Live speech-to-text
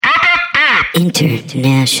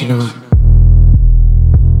International.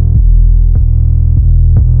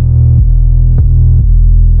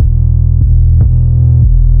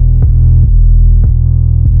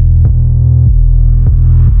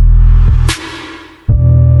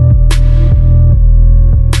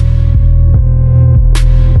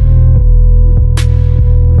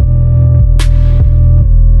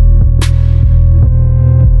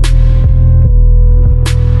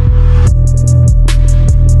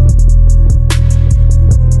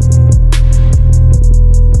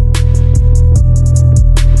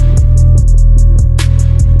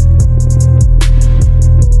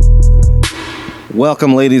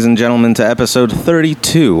 Welcome, ladies and gentlemen, to episode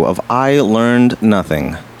 32 of I Learned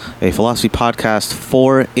Nothing, a philosophy podcast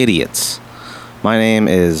for idiots. My name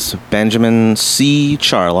is Benjamin C.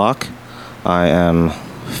 Charlock. I am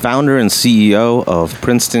founder and CEO of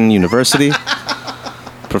Princeton University,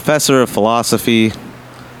 professor of philosophy,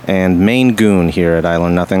 and main goon here at I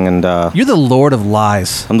Learned Nothing. And You're the Lord of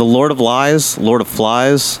Lies. I'm the Lord of Lies, Lord of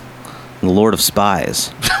Flies, and the Lord of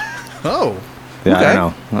Spies. Oh. Yeah, Okay. I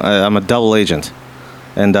know. I'm a double agent.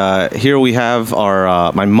 And here we have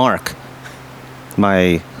our my Mark,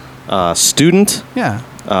 my student, Yeah.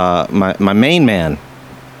 my main man.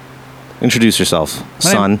 Introduce yourself,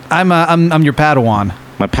 son. I'm your Padawan.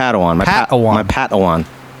 My Padawan. Padawan. My Padawan.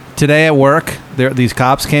 Today at work, these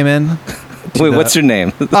cops came in. Wait, what's your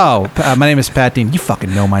name? Oh, my name is Pat Dean. You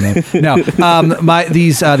fucking know my name. No,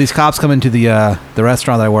 these cops come into the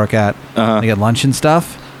restaurant that I work at. They get lunch and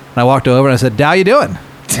stuff. And I walked over and I said, "How you doing?"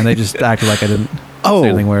 And they just acted like I didn't say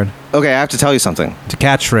anything weird. Okay, I have to tell you something. It's a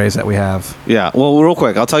catchphrase that we have. Yeah, well, real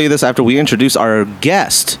quick, I'll tell you this after we introduce our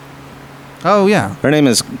guest. Oh yeah. Her name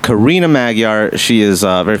is Karina Magyar. She is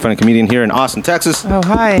a very funny comedian here in Austin, Texas. Oh,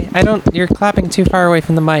 hi. You're clapping too far away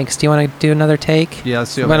from the mics. Do you want to do another take? Yeah,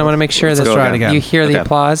 let's do it. I want to make sure Let's that go try it again. you hear the Okay.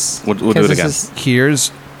 applause. We'll do 'Cause it this again. is-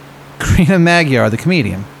 Here's Karina Magyar, the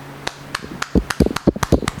comedian.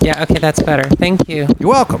 yeah, okay, that's better. Thank you. You're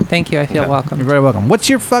welcome. Thank you. I feel You're welcome. very welcome. What's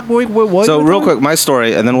your fuck? What So, real quick, my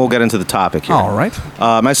story, and then we'll get into the topic here. All right.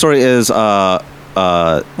 My story is Why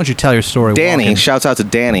don't you tell your story? Danny. walking? Shouts out to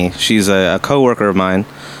Danny. She's a coworker of mine.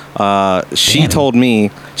 She Danny. told me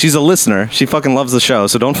she's a listener. She fucking loves the show.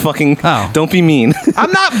 So don't be mean.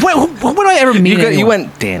 I'm not. When do I ever meet you anyone?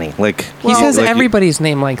 went Danny. Like He says like everybody's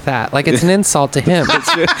name like that. Like it's an insult to him.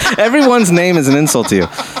 everyone's name is an insult to you.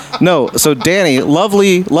 No. So Danny,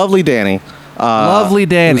 lovely Danny. Lovely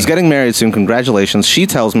Danny. Who's getting married soon. Congratulations. She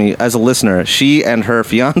tells me, as a listener, she and her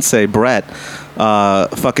fiance Brett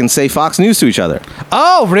fucking say Fox News to each other.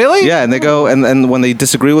 Oh, really? Yeah, and they go and when they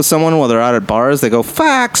disagree with someone while they're out at bars, they go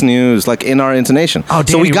Fox News, like in our intonation. Oh,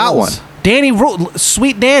 so we got rules. one. Danny,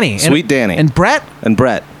 sweet Danny. Sweet Danny. And Brett? And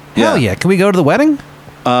Brett. Hell yeah. Can we go to the wedding?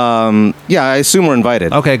 Yeah, I assume we're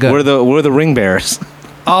invited. Okay, good. We're the ring bearers.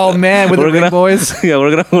 Oh, man, with the We're ring gonna- boys. Yeah,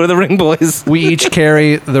 we're the ring boys. We each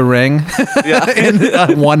carry the ring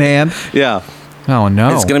in one hand. Yeah. Oh,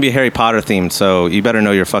 no. It's gonna be Harry Potter themed, so you better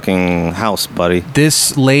know your fucking house, buddy.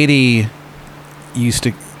 This lady used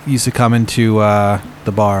to come into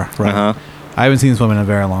the bar. Right? Uh-huh. I haven't seen this woman in a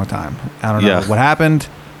very long time. I don't know Yeah. what happened.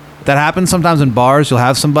 That happens sometimes in bars. You'll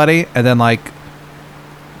have somebody, and then like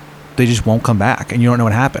they just won't come back, and you don't know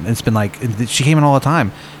what happened. It's been like she came in all the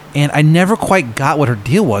time, and I never quite got what her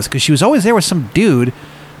deal was because she was always there with some dude,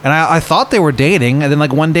 and I thought they were dating, and then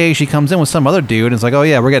like one day she comes in with some other dude, and it's like, oh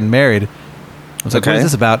yeah, we're getting married. I was like, what Okay. is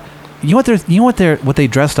this about? You know what they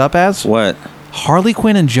dressed up as? What? Harley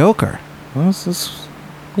Quinn and Joker. Well, this is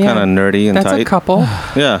Yeah, kind of nerdy and That's tight. a couple.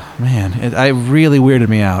 Yeah. Man, it really weirded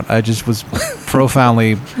me out. I just was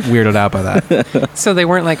profoundly weirded out by that. So they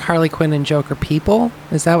weren't like Harley Quinn and Joker people?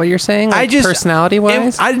 Is that what you're saying? I Like just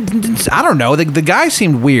personality-wise? I don't know. The guy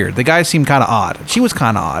seemed weird. The guy seemed kind of odd. She was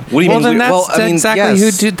kind of odd. What do you well, mean? then that's I mean, exactly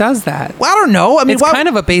yes. who does that. Well, I don't know. I mean, It's kind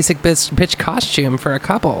of a basic bitch costume for a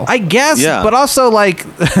couple. I guess, Yeah. but also like,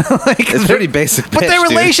 It's pretty basic. But their bitch, dude.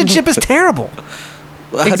 relationship is terrible.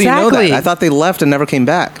 How do you know that? Exactly. I thought they left and never came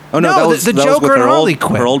back. Oh no, No, that was the that was Joker with and her Harley old,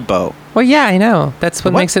 Quinn. her old beau. Well, yeah, I know. That's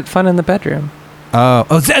what What? makes it fun in the bedroom.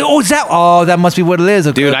 That must be what it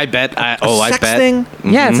is. Dude, I bet. I sex bet. thing.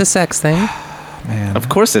 Yeah, it's a sex thing. Man, Of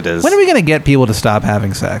course it is. when are we gonna get people to stop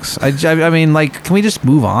having sex? I mean, like, can we just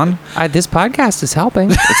move on? This podcast is helping.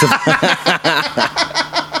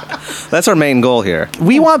 That's our main goal here.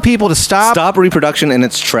 We want people to Stop reproduction in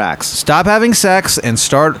its tracks. stop having sex and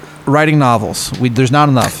start writing novels. There's not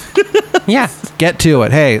enough. yeah. Get to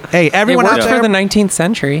it. Hey, It everyone out worked there, for the 19th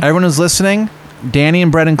century. everyone who's listening, Danny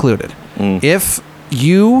and Brett included. If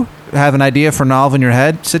you have an idea for a novel in your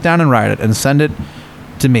head, sit down and write it and send it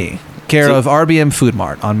to me. care So- of RBM Food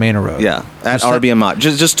Mart on Manor Road. Yeah, at Just- RBM Mart.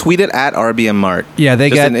 Just tweet it at RBM Mart. Yeah, they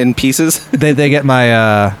Just get in pieces. they get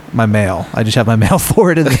my my mail. I just have my mail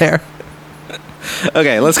forwarded there.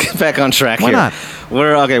 Okay, let's get back on track Why here. not?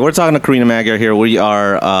 We're talking to Karina Magyar here. We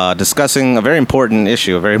are discussing a very important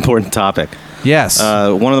issue, a very important topic. Yes.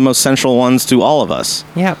 One of the most central ones to all of us.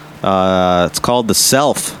 Yep. It's called the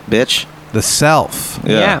self, bitch. The self.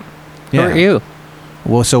 Yeah. Who Yeah. are you?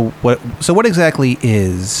 Well, so what exactly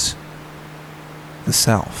is the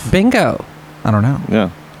self? Bingo. I don't know. Yeah.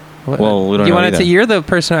 What- Well, we don't you know wanted either. to. You're the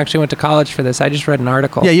person who actually went to college for this. I just read an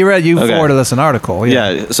article. Yeah, you Okay. forwarded us an article.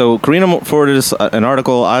 Yeah. So Karina forwarded us an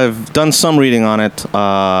article. I've done some reading on it.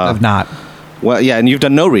 I've not. Well, yeah, and you've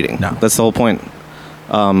done no reading. No. That's the whole point.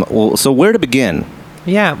 Well, so where to begin?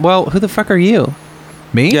 Yeah. Well, who the fuck are you?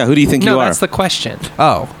 Me? Yeah, who do you think No, you are? that's the question.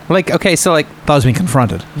 Oh, Like, okay, so like, thought I was being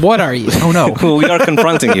confronted. what are you? Oh no. Well, we are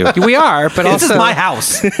confronting you. We are, but This also is my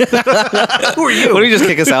house. Who are Why don't you just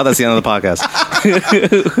kick us out? That's the end of the podcast.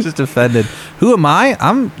 Just offended. Who am I?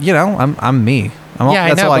 I'm me. Yeah, I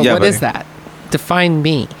that's know. all But get, what buddy. is that? Define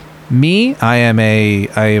me. Me, I'm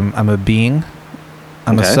a being.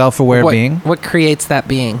 I'm a Okay. self-aware What, being. what creates that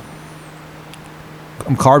being?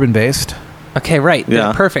 I'm carbon-based. Okay, right.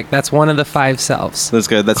 Yeah. Perfect. That's one of the 5 selves. That's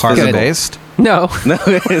good. That's physical. Carbon-based. No. No,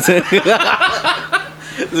 is it?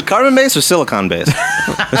 Is it carbon based or silicon based?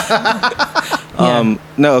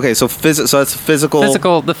 No. Okay. So so that's physical.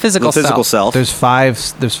 The physical self. self. There's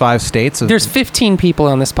five states of. There's 15 people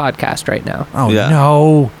on this podcast right now. Oh Yeah.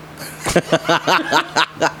 no.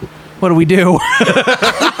 What do we do?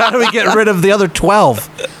 How do we get rid of the other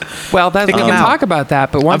 12? Well, we them can out. talk about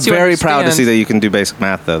that, but I'm once you very proud to understand- see that you can do basic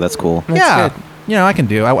math, though. That's cool. That's yeah. good. You know, I can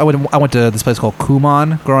do. I went to this place called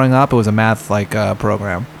Kumon growing up. It was a math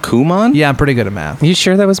program. Kumon? Yeah, I'm pretty good at math. You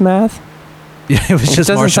sure that was math? Yeah, it was It just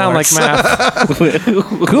doesn't martial sound arts. like math.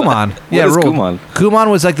 Kumon. Yeah, is rule. Kumon? Kumon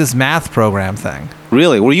was like this math program thing.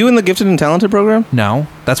 Really? Were you in the gifted and talented program? No,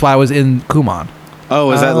 that's why I was in Kumon. Oh,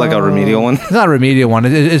 is that like a remedial one? It's not a remedial one.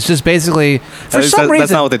 It's just basically for some reason.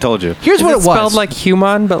 That's not what they told you. Here's Is what it it was. spelled like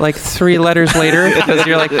human, but like 3 letters later because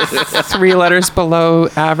you're like 3 letters below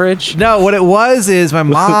average? No, what it was is my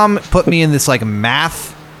mom put me in this like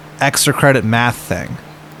math, extra credit math thing.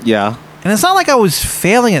 Yeah. And it's not like I was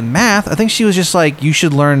failing at math. I think she was just like, you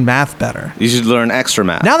should learn math better. You should learn extra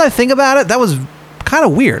math. Now that I think about it, that was kind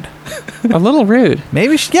of weird. A little rude.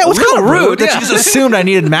 Maybe yeah, it was kind of little rude rude, that yeah. she just assumed I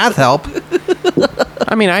needed math help.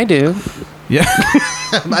 I mean, I do. Yeah.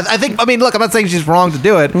 I mean, look, I'm not saying she's wrong to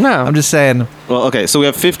do it. No. I'm just saying, Well, okay, so we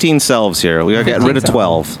have 15 selves here. We gotta get rid of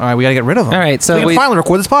 12. all right, we got to get rid of them. All right, so we can we- finally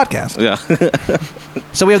record this podcast. Yeah.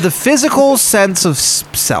 So we have the physical sense of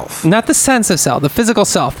self. Not the sense of self, the physical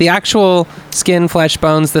self, the actual skin, flesh,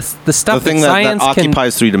 bones, the The stuff thing that that science can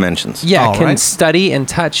occupies 3 dimensions. All can right. study and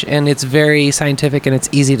touch, and it's very scientific and it's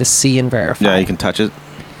easy to see and verify. Yeah, you can touch it.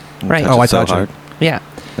 Right. Oh, I so touch it. hard. Yeah.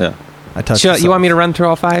 Yeah. I touched. You want me to run through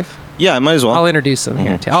all 5? Yeah, I might as well. I'll introduce them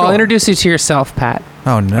here. Mhm. Too. I'll Sure. introduce you to yourself, Pat.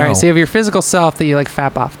 Oh no. All right, so you have your physical self that you like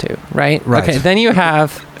fap off to, right? Right. Okay, then you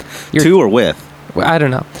have your 2 or with? I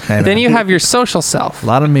don't know. Hey, Then man. you have your social self. a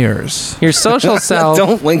lot of mirrors. Your social self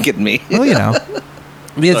Don't wink at me. Well, you know.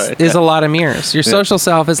 Sorry. is a lot of mirrors. Your Yeah. social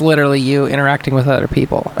self is literally you interacting with other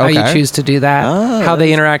people. How you Okay. choose to do that, Ah, how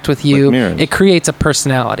they interact with you. like mirrors. It creates a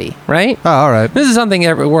personality, right? Oh, all right. This is something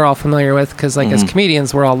that we're all familiar with because, like, as Mhm.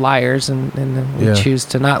 comedians, we're all liars, and we Yeah. choose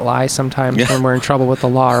to not lie sometimes Yeah. when we're in trouble with the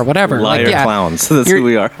law or whatever. Liar Like, yeah, clowns. That's You're- who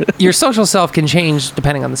we are. your social self can change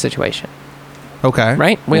depending on the situation, Okay.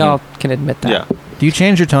 right? We Mhm. all can admit that. Yeah. Do you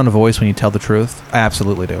change your tone of voice when you tell the truth? I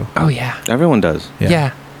absolutely do. Oh yeah. Everyone does. Yeah.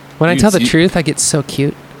 When I You- tell the you- truth, I get so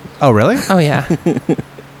cute. Oh, really? Oh yeah.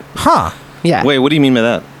 Huh. Yeah. Wait, what do you mean by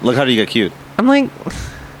that? Look, how do you get cute? I'm like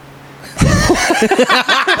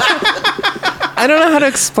I don't know how to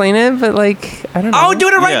explain it, but like I don't know. Oh,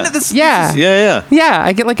 doing it right Yeah. into this. Yeah. Yeah, Yeah,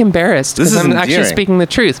 I get like embarrassed This because is I'm actually endearing. speaking the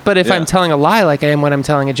truth. But if Yeah. I'm telling a lie like I am when I'm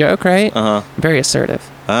telling a joke, right? Uh huh. I'm very assertive.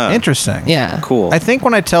 Ah, Interesting. Yeah. cool. I think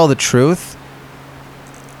when I tell the truth,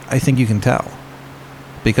 I think you can tell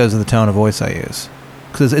because of the tone of voice I use.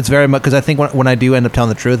 Because it's very much. Because I think when I do end up telling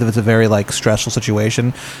the truth, if it's a very like stressful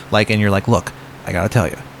situation, like, and you're like, look, I gotta tell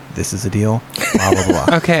you, this is the deal. Blah blah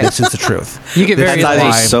blah. Okay. This is the truth. You get This very is His eyes are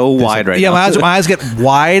why- so wide right yeah, now. my eyes get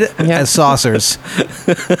wide Yeah. as saucers,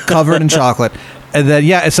 covered in chocolate, and then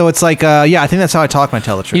yeah. So it's like yeah. I think that's how I talk when I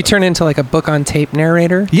tell the truth. You turn into like a book on tape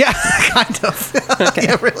narrator. Yeah, kind of.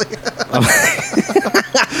 Yeah, really.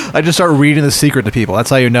 I just start reading The Secret to people. That's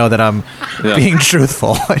how you know that I'm Yeah. being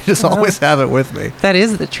truthful. I just always have it with me. That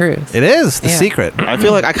is the truth. It is The Yeah. Secret.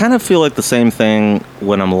 I kind of feel like the same thing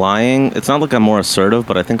when I'm lying. It's not like I'm more assertive,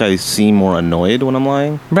 but I think I seem more annoyed when I'm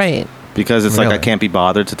lying Right. because it's like I Really? can't be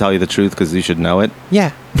bothered to tell you the truth because you should know it,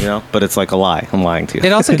 Yeah. you know. But it's like a lie. I'm lying to you.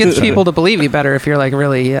 It also gets people to believe you better if you're like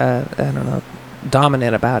really, I don't know,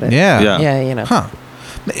 dominant about it. Yeah. Yeah. Yeah, you know. Huh.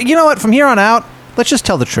 You know what? From here on out, let's just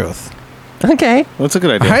tell the truth. Okay. That's a good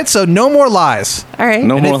All idea. right? So no more lies. All right.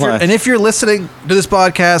 No And more if, you're, lies. and if you're listening to this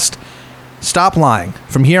podcast, stop lying.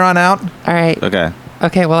 From here on out, All right. Okay.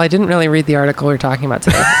 Okay. Well, I didn't really read the article we're talking about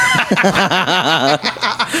today.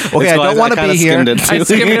 okay, I don't want to be here. I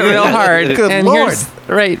skimmed it real hard. Good and Lord. here's-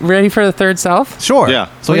 Right. Ready for the third self? Sure. Yeah.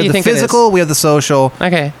 So What do we you have the think it is? physical, we have the social,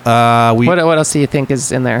 Okay. we What else do you think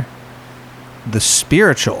is in there? the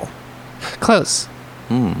spiritual. Close.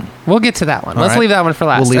 We'll get to that one. All Let's right. leave that one for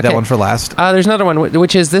last. We'll leave Okay. that one for last. There's another one,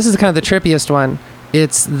 which is this is kind of the trippiest one.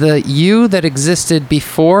 It's the you that existed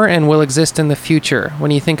before and will exist in the future.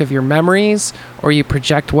 When you think of your memories or you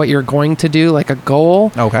project what you're going to do, like a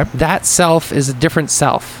goal, Okay. that self is a different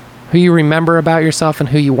self. Who you remember about yourself and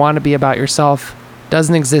who you want to be about yourself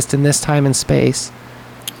doesn't exist in this time and space.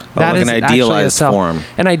 Like an actually a idealized self. form.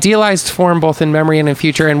 An idealized form, both in memory and in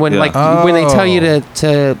future. And when Yeah. when they tell you Oh.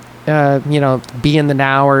 to be in the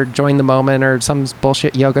now or join the moment or some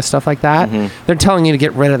bullshit yoga stuff like that, they're telling you to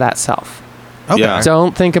get rid of that self. Okay. Yeah.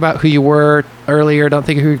 Don't think about who you were earlier. Don't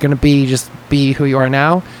think of who you're going to be. Just be who you are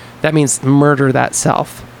now. That means murder that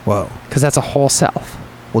self Whoa. because that's a whole self.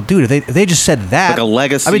 Well, dude, if they just said that, Like a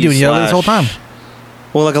legacy. I've been doing yoga this whole time.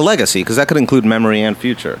 Well, like a legacy, because that could include memory and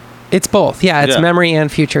future. It's both. Yeah, it's Yeah. memory and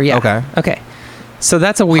future. Yeah. Okay. Okay. So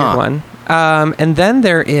that's a weird Huh. one. And then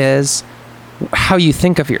there is how you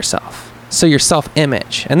think of yourself. So your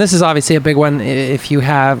self-image, and this is obviously a big one. If you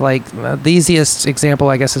have like the easiest example,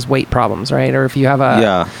 I guess, is weight problems, right? Or if you have a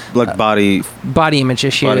Yeah, like body. body image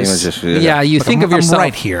issues. Body image issues, Yeah, yeah. you Look, think I'm- of yourself I'm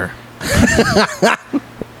right here.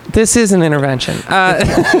 This is an intervention.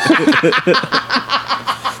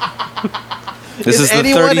 This is the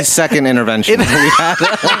anyone- 32nd intervention we've had.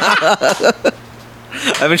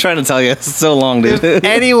 I've been trying to tell you. It's so long, dude. If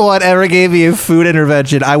anyone ever gave me a food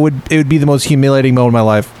intervention, it would be the most humiliating moment of my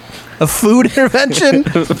life. A food intervention?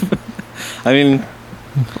 I mean,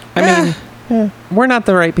 We're not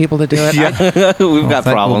the right people to do it. we've got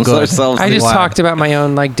problems good. ourselves. I just Wow. talked about my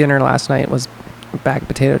own like dinner last night was bag of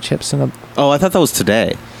potato chips and a Oh, I thought that was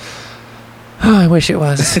today. oh, I wish it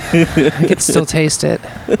was. I could still taste it.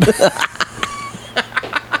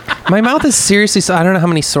 My mouth is seriously so I don't know how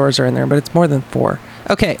many sores are in there, but it's more than 4.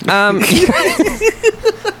 Okay.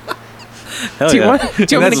 Hell Do you yeah. want me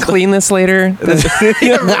to That's- clean this later?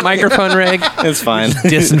 The microphone rig. It's fine.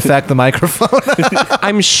 Disinfect the microphone.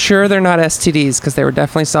 I'm sure they're not STDs because they were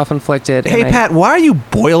definitely self-inflicted. Hey, and I- Pat, why are you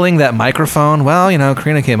boiling that microphone? Well,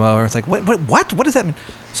 Karina came over. It's like, what? What does that mean?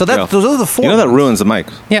 So Yeah. those are the 4. You know that ruins the mic.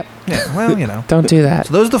 Yep. Yeah, well, Don't do that.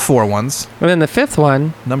 So those are the 4 ones. And then the 5th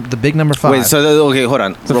one. The big number 5. Wait, so okay, hold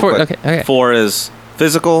on. The real 4. quick. Okay. 4 is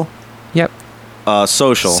physical, Yep.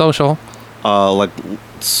 social, Social. like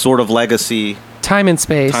sort of legacy, Time and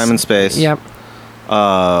space. time and space. Yep.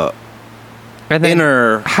 And then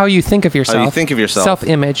Inner. how you think of yourself. How you think of yourself.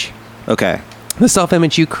 Self-image. Okay. The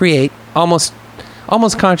self-image you create almost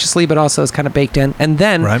consciously, but also is kind of baked in. And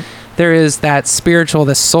then Right. there is that spiritual,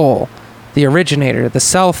 the soul, the originator, the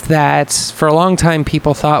self that for a long time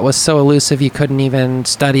people thought was so elusive you couldn't even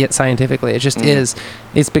study it scientifically. It just is.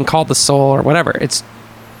 It's been called the soul or whatever. It's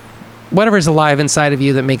whatever's alive inside of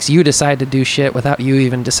you that makes you decide to do shit without you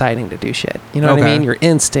even deciding to do shit. You know what I Okay. mean? Your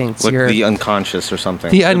instincts, Like your the unconscious or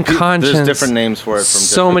something. The unconscious. There's different names for it. From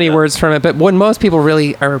so different- many yeah. words from it. But when most people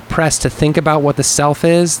really are pressed to think about what the self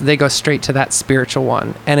is, they go straight to that spiritual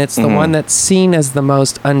one. And it's the Mhm. one that's seen as the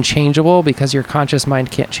most unchangeable because your conscious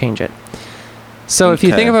mind can't change it. So if you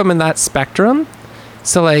Okay. think of them in that spectrum,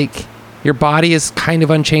 so like your body is kind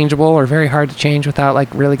of unchangeable or very hard to change without like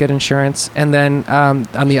really good insurance. And then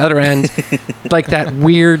on the other end, like that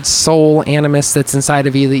weird soul animus that's inside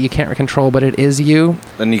of you that you can't control, but it is you.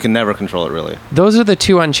 And you can never control it, really. Those are the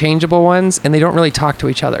 2 unchangeable ones, and they don't really talk to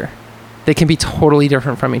each other. They can be totally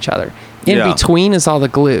different from each other. In Yeah. between is all the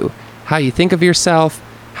glue. How you think of yourself,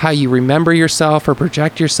 how you remember yourself or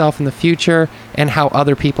project yourself in the future, and how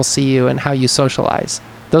other people see you and how you socialize.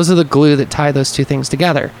 Those are the glue that tie those 2 things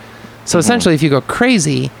together. So essentially, if you go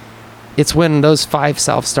crazy, it's when those 5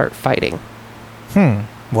 selves start fighting.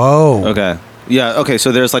 Whoa. Okay. Yeah. Okay.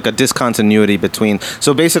 So there's like a discontinuity between.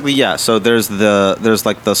 So basically, yeah. So there's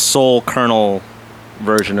like the soul kernel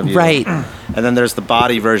version of you. Right. And then there's the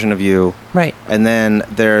body version of you. Right. And then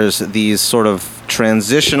there's these sort of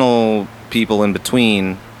transitional people in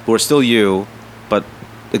between who are still you, but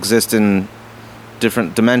exist in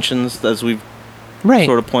different dimensions, as we've Right.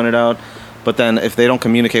 sort of pointed out. But then if they don't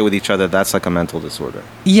communicate with each other, that's like a mental disorder.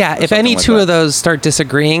 Yeah, if any something like two that. of those start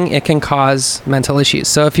disagreeing, it can cause mental issues.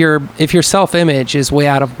 So if your self-image is way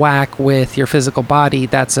out of whack with your physical body,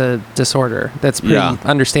 that's a disorder. That's pretty Yeah.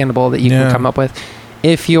 understandable that you Yeah. can come up with.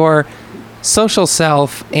 If your social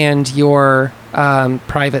self and your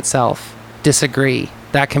private self disagree,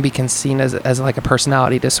 that can be seen as like a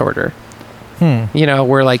personality disorder. You know,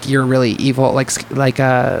 where like you're really evil, like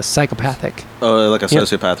a psychopathic. Oh, like a Yeah.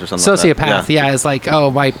 sociopath or something like that. Sociopath, yeah, is like,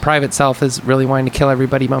 oh, my private self is really wanting to kill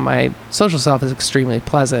everybody, but my social self is extremely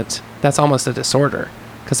pleasant. That's almost a disorder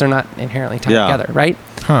because they're not inherently tied Yeah. together, right?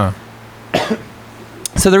 Huh.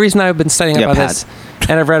 So the reason I've been studying Yeah, about Pat. this,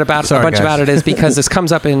 and I've read about Sorry, a bunch guys. about it, is because this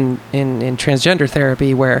comes up in transgender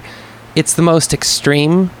therapy, where it's the most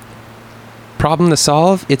extreme problem to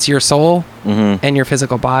solve. It's your soul Mm-hmm. and your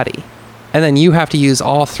physical body, and then you have to use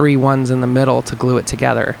all three ones in the middle to glue it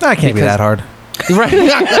together. That can't be Because- that hard. Right. Let's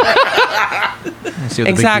see what the big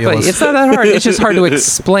Exactly. deal is. It's not that hard. It's just hard to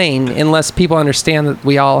explain unless people understand that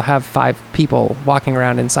we all have 5 people walking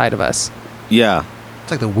around inside of us. Yeah.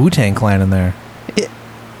 It's like the Wu-Tang Clan in there.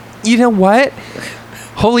 You know what?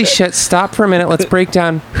 Holy shit, stop for a minute. Let's break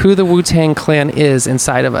down who the Wu-Tang Clan is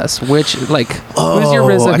inside of us. Which, like, who's your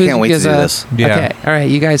RZA? I Who's can't wait to your do GZA? this. Yeah. Okay, all right,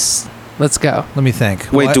 you guys, let's go. Let me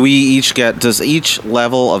think. Wait, What? do we each does each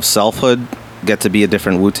level of selfhood get to be a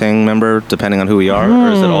different Wu-Tang member depending on who we are,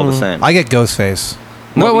 or is it all the same? I get Ghostface.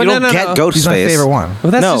 no, Well, you no, don't no, get no. Ghostface. He's my favorite one.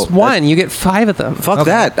 Well, that's No, just one. You get 5 of them. Fuck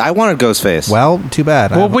Okay. that. I wanted Ghostface. Well, too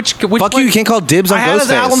bad. Well, which Fuck one? you. You can't call dibs on I have his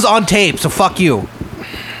Ghostface. albums on tape, so fuck you.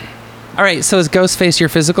 All right, so is Ghostface your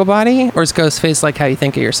physical body, or is Ghostface like how you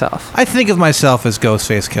think of yourself? I think of myself as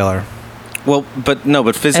Ghostface Killer. Well, but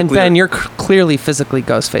physically. And Ben, you're clearly physically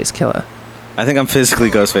Ghostface Killer. I think I'm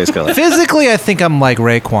physically Ghostface Killer. Physically, I think I'm like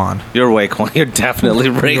Raekwon. You're Raekwon. You're definitely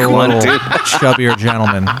You're a Raekwon, little dude. chubbier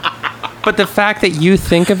gentleman. But the fact that you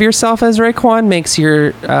think of yourself as Raekwon makes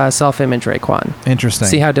your self-image Raekwon. Interesting.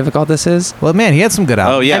 See how difficult this is? Well, man, he had some good Oh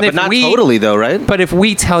albums. yeah, And but if not we- totally though, right? But if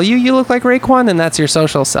we tell you look like Raekwon, then that's your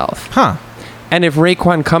social self. Huh. And if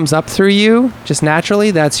Raekwon comes up through you just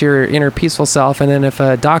naturally, that's your inner peaceful self. And then if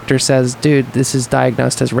a doctor says, "Dude, this is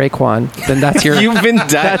diagnosed as Raekwon," then that's your You've been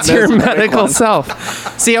that's your diagnosed as medical Raekwon.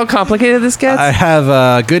 self. See how complicated this gets? I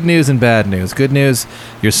have good news and bad news. Good news,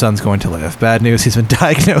 your son's going to live. Bad news, he's been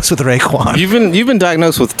diagnosed with Raekwon. You've been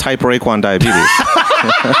diagnosed with type Raekwon diabetes.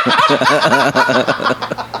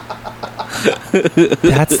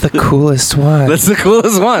 That's the coolest one. That's the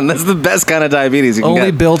coolest one. That's the best kind of diabetes you can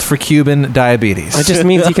Only get. built for Cuban diabetes. It just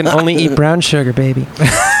means you can only eat brown sugar, baby.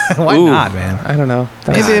 Why Ooh. not, man? I don't know.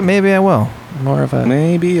 That's Maybe I will. more of a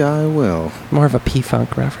Maybe I will.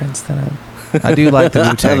 P-Funk reference than a. I do like the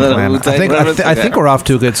Wu-Tang The Clan. Wu-Tang I think we're off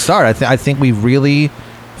to a good start. I think we've really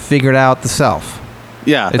figured out the self.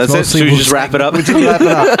 Yeah, It's that's it. mostly Should we just wrap it up? We just wrap it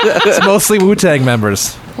up. It's mostly Wu-Tang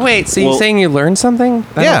members. Wait, so Well- you're saying you learned something?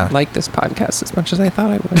 I Yeah. don't like this podcast as much as I thought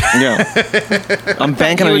I would. Yeah. I'm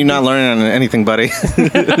banking on you not learning anything, buddy.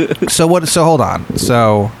 So hold on.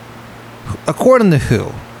 So, according to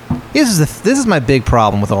who? This is my big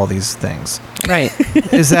problem with all these things. Right.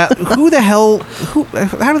 Is that how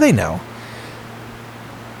do they know?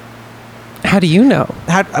 How do you know?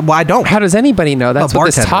 Well, I don't. How does anybody know? That's A what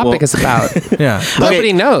this bartender. topic is about. Yeah.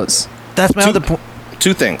 Nobody knows. That's my Two- other point.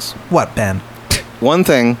 2 things. What, Ben? One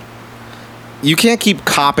thing, you can't keep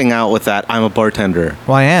copping out with that "I'm a bartender"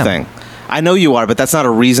 Well, I am. thing. I know you are, but that's not a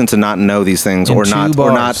reason to not know these things, In or 2 not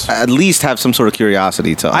bars. at least have some sort of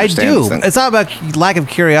curiosity to I understand do. these things. It's not about lack of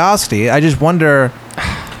curiosity. I just wonder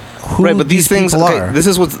who Right, but these things. people Okay, are. this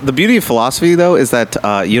is what the beauty of philosophy, though, is that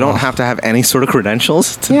you don't have to have any sort of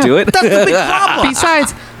credentials to Yeah. do it. That's the big problem.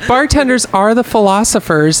 Besides, bartenders are the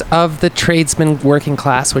philosophers of the tradesman working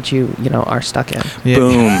class, which you are stuck in. Yeah.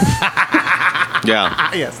 Boom. Yeah.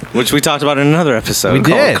 Yes. Which we talked about in another episode. We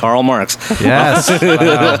called did. Karl Marx. Yes.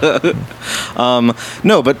 Wow.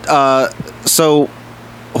 No, but so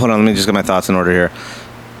hold on. Let me just get my thoughts in order here.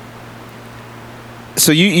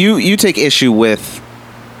 So you take issue with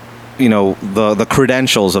the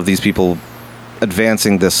credentials of these people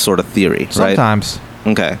advancing this sort of theory, right? Sometimes.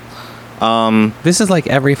 Okay. This is like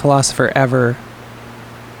every philosopher ever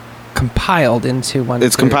compiled into one.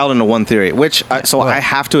 It's theory. compiled into one theory, which What? I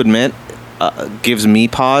have to admit gives me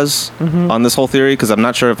pause Mm-hmm. on this whole theory because I'm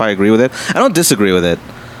not sure if I agree with it. I don't disagree with it.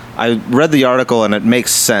 I read the article and it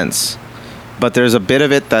makes sense, but there's a bit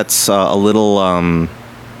of it that's a little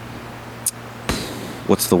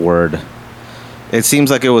what's the word? It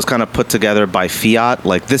seems like it was kind of put together by fiat.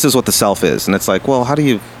 Like, this is what the self is. And it's like, well, how do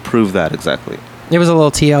you prove that exactly? It was a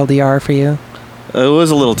little TLDR for you. It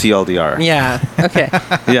was a little TLDR. Yeah. Okay.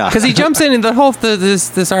 Yeah. Because he jumps in the whole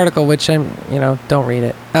this article, which I'm don't read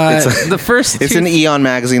it. The first. It's an Eon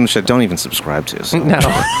magazine, which I don't even subscribe to. So. No.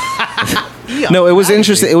 No, it was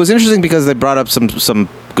interesting. It was interesting because they brought up some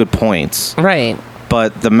good points, Right.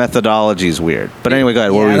 but the methodology is weird. But anyway, go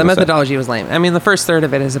ahead. What were Yeah, you the gonna say? methodology was lame. I mean, the first third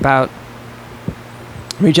of it is about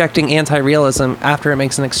rejecting anti-realism after it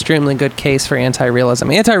makes an extremely good case for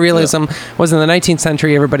anti-realism. Anti-realism was in the 19th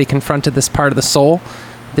century. Everybody confronted this part of the soul,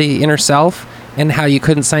 the inner self, and how you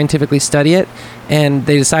couldn't scientifically study it. And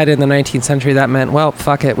they decided in the 19th century that meant, well,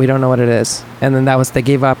 fuck it, we don't know what it is. And then they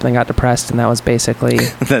gave up and they got depressed, and that was basically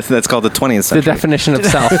That's called the 20th the century. definition of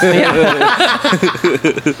self. Yeah.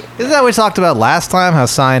 Isn't that what we talked about last time? How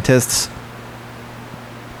scientists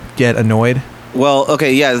get annoyed? Well,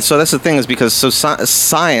 okay, yeah. So that's the thing is because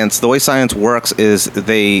science, the way science works is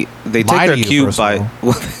they take Lie their to you, cue first by.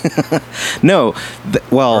 of No,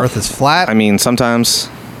 well, Earth is flat. I mean, sometimes.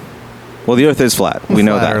 Well, the Earth is flat. We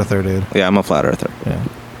know Flat that. Earther, dude. Yeah, I'm a flat earther. Yeah.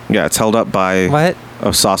 Yeah, it's held up by What?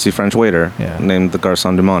 a saucy French waiter Yeah. named the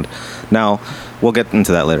Garçon du Monde. Now, we'll get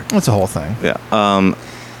into that later. That's a whole thing. Yeah.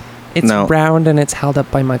 It's No. round and it's held up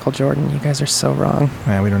by Michael Jordan. You guys are so wrong.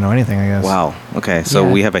 Man, we don't know anything, I guess. Wow. Okay, so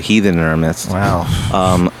Yeah. we have a heathen in our midst. Wow.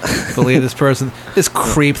 Um, Believe this person. This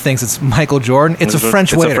creep thinks it's Michael Jordan. It's a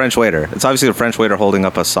French waiter. It's a French waiter. It's obviously a French waiter holding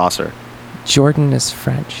up a saucer. Jordan is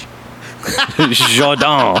French.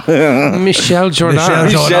 Jordan. Michel Jordan. Michel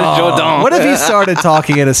Michel Jordan. What if he started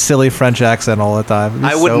talking in a silly French accent all the time? It'd be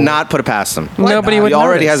I would so- not put it past him. Nobody not? would He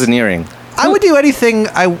already notice. has an earring. I would do anything.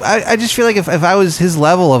 I just feel like if I was his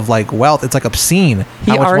level of like wealth, it's like obscene.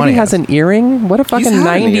 He how much already money has an earring? What a fucking had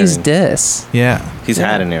an 90s earring. diss. Yeah. He's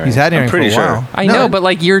had an earring. He's had an earring I'm pretty for a sure. while. I No, know, but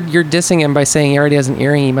like you're dissing him by saying he already has an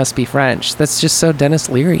earring, he must be French. That's just so Dennis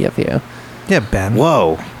Leary of you. Yeah, Ben.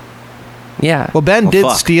 Whoa. Yeah. Well, Ben Well, did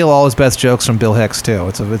fuck. steal all his best jokes from Bill Hicks too.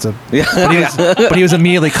 It's a. Yeah. But he was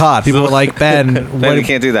immediately caught. People were like, Ben, Ben, you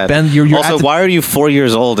can't do that. Ben, you're also, at the, why are you 4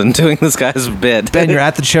 years old and doing this guy's bit? Ben, you're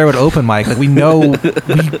at the Chairwood open mic. Like we know,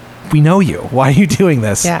 we know you. Why are you doing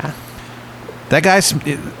this? Yeah. That guy,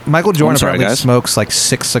 Michael Jordan, I'm sorry, apparently guys. smokes like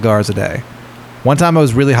 6 cigars a day. One time I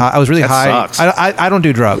was really high. I was really That high. sucks. I don't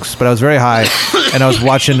do drugs, but I was very high, and I was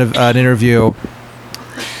watching an interview.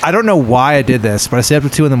 I don't know why I did this, but I stayed up to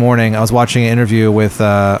 2 a.m. I was watching an interview with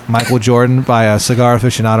Michael Jordan by Cigar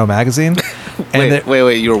Aficionado magazine. And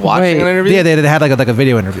Wait. You were watching Wait. an interview? Yeah, they had like a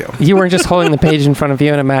video interview. You weren't just holding the page in front of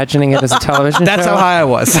you and imagining it as a television That's show? how high I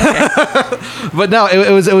was. But no,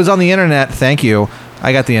 it was on the internet. Thank you.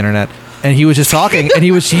 I got the internet, and he was just talking, and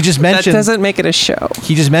he just That mentioned doesn't make it a show.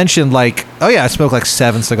 he just mentioned like, oh yeah, I smoke like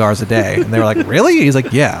 7 cigars a day, and they were like, really? He's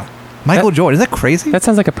like, yeah. Michael Jordan, isn't that crazy? That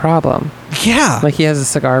sounds like a problem. Yeah, Like he has a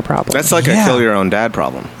cigar problem. That's like Yeah. a kill your own dad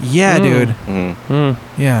problem. yeah, dude. Mm.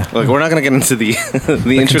 Yeah. Look, we're not going to get into the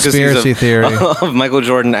the intricacies conspiracy theory. of Michael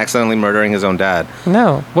Jordan accidentally murdering his own dad.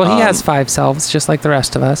 No. Well, he has 5 selves, just like the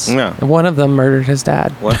rest of us. Yeah. And one of them murdered his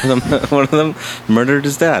dad. One of them murdered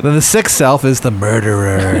his dad. Then the 6th self is the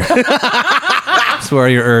murderer. That's where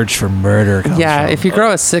your urge for murder comes Yeah, from. if you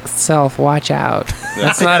grow a 6th self, watch out.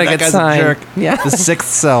 That's not a That good guy's a sign. jerk. Yeah. The 6th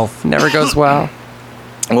self. Never goes well.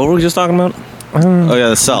 What were we just talking about? Oh yeah,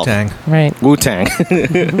 the self. Tang. Right. Wu-Tang.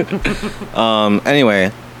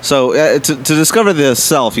 Anyway, so to discover the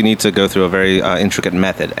self, you need to go through a very intricate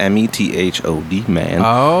method. METHOD, man.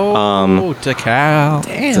 Oh, to Cal.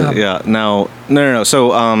 Damn. Yeah. Now, no.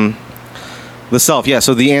 So, the self. Yeah.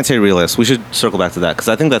 So the anti-realist. We should circle back to that because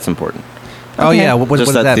I think that's important. Oh Okay. yeah, what Just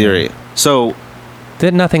does that, that theory. mean? So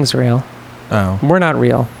That nothing's real. Oh. We're not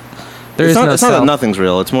real. There it's is not, no it's not self. that nothing's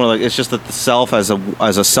real. It's more like it's just that the self as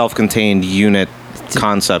a self-contained unit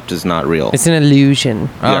concept is not real. It's an illusion.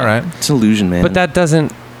 All right. It's an illusion, man. But that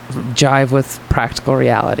doesn't jive with practical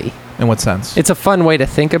reality. In what sense? It's a fun way to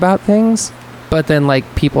think about things, but then like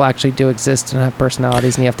people actually do exist and have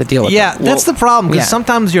personalities and you have to deal with Yeah, them. that's the problem because yeah.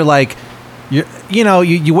 sometimes you're like,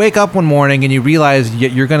 you wake up one morning and you realize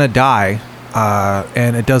you're gonna die,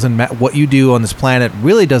 and it doesn't matter what you do on this planet.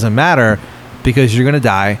 Really doesn't matter because you're gonna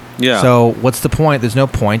die. Yeah. So what's the point? There's no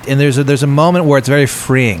point. And there's a moment where it's very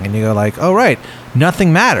freeing, and you go like, oh right,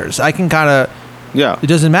 nothing matters. I can kind of. yeah. It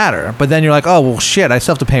doesn't matter. But then you're like, oh well, shit. I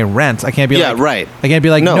still have to pay rent. I can't be Yeah, like, right. I can't be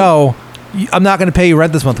like, No. no, I'm not going to pay you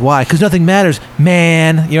rent this month. Why? Because nothing matters,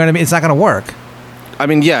 man. You know what I mean? It's not going to work. I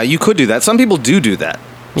mean, yeah, you could do that. Some people do that.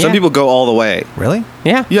 Some Yeah. people go all the way. Really?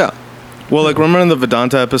 Yeah. Yeah. Well, like, remember in the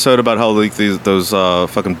Vedanta episode about how like those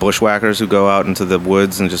fucking bushwhackers who go out into the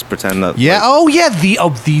woods and just pretend that Yeah. like, Oh yeah.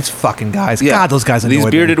 These fucking guys. yeah, God, those guys annoy these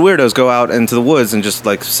me. bearded weirdos go out into the woods and just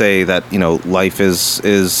like say that life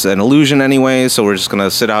is an illusion anyway, so we're just gonna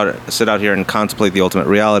sit out here and contemplate the ultimate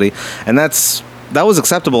reality, and that was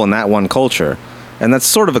acceptable in that one culture, and that's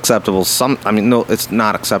sort of acceptable. No, it's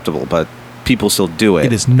not acceptable, but people still do it.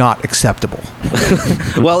 It is not acceptable.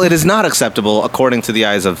 Well, it is not acceptable according to the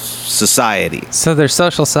eyes of society. So their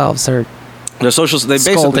social selves are Their social, they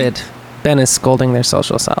basically scolded. Ben is scolding their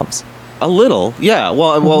social selves. a little, yeah.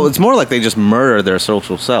 Well, it's more like they just murder their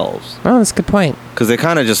social selves Oh, that's a good point. because they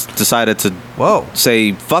kind of just decided to Whoa.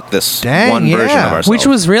 say fuck this Dang, one version yeah. of ourselves, Which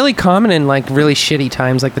was really common in like really shitty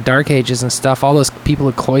times, like the Dark Ages and stuff. All those people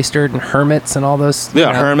who cloistered and hermits and all those.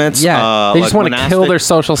 hermits. Yeah, they just like want to kill their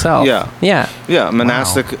social self. Yeah. yeah. Yeah,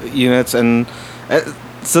 monastic units, and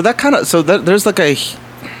so that kind of there's like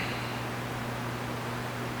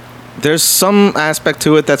there's some aspect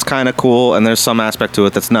to it that's kind of cool, and there's some aspect to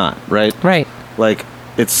it that's not, right? Right. Like,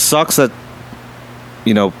 it sucks that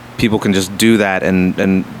people can just do that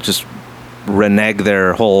and just renege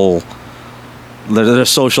their whole their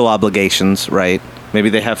social obligations, right? Maybe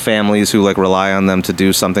they have families who like rely on them to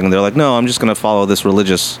do something, and they're like, no, I'm just going to follow this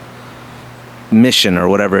religious mission or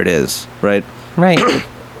whatever it is, right? Right.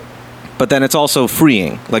 But then it's also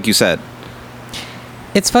freeing, like you said.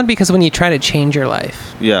 It's fun because when you try to change your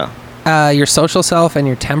life, Yeah. your social self and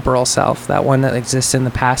your temporal self, that one that exists in the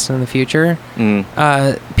past and in the future,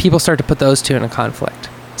 people start to put those two in a conflict.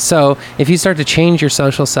 So if you start to change your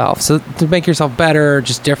social self, so to make yourself better or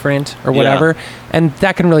just different or whatever, and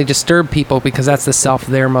that can really disturb people because that's the self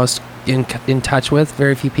they're most in touch with.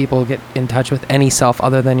 Very few people get in touch with any self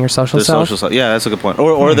other than your social Their self. social self. Yeah, that's a good point.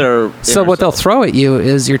 Or their So inner what they'll self. throw at you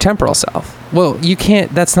is your temporal self. Well, you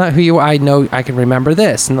can't, that's not who you are. I know I can remember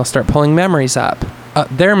this. And they'll start pulling memories up.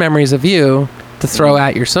 Their memories of you to throw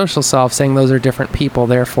at your social self, saying those are different people,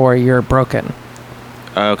 therefore you're broken.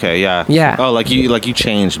 Okay, yeah. Yeah. Oh, like you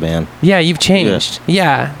changed, man. Yeah, you've changed.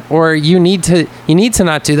 Yeah. Or you need to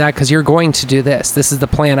not do that because you're going to do this. This is the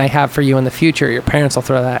plan I have for you in the future. Your parents will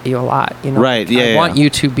throw that at you a lot. Right, yeah, I want you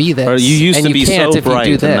to be this. Or you used and to be can't so if you bright,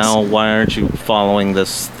 do and this. now why aren't you following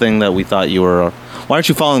this thing that we thought you were? Why aren't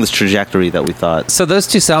you following this trajectory that we thought? So those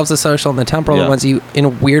two selves, the social and the temporal, are Yeah. the ones you, in a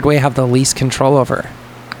weird way, have the least control over.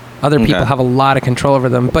 Other people Okay. have a lot of control over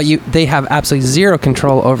them, but they have absolutely zero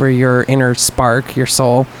control over your inner spark, your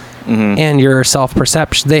soul, and your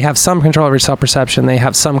self-perception. They have some control over your self-perception. They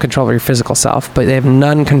have some control over your physical self, but they have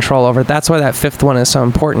none control over it. That's why that fifth one is so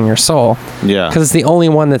important, your soul. Yeah. Because it's the only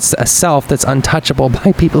one that's a self that's untouchable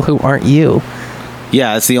by people who aren't you.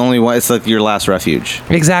 Yeah, it's the only one. It's like your last refuge.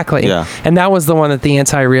 Exactly. Yeah. And that was the one that the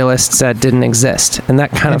anti-realist said didn't exist. And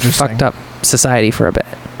that kind of Interesting. fucked up society for a bit.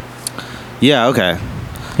 Yeah. Okay.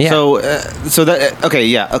 Yeah. So that okay.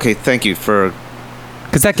 Yeah. Okay. Thank you for.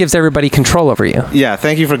 Because that gives everybody control over you. Yeah,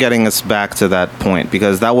 thank you for getting us back to that point,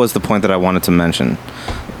 because that was the point that I wanted to mention.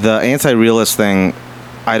 The anti-realist thing,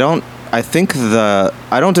 I don't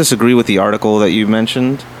I don't disagree with the article that you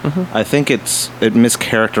mentioned. I think it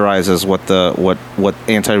mischaracterizes what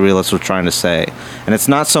anti-realists were trying to say. And it's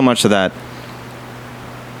not so much that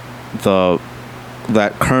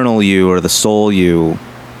that kernel you or the soul you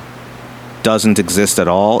doesn't exist at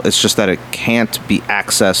all. It's just that it can't be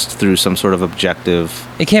accessed through some sort of objective.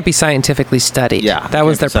 It can't be scientifically studied. Yeah, That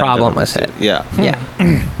was their can't be problem with scientifically it. studied. Yeah.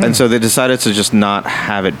 Yeah. And so they decided to just not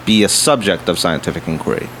have it be a subject of scientific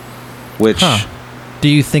inquiry, which Huh. Do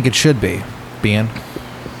you think it should be, Bean?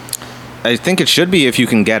 I think it should be if you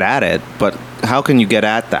can get at it. But how can you get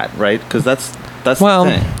at that, right? Because that's Well,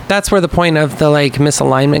 the thing. that's where the point of the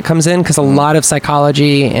misalignment comes in, because a lot of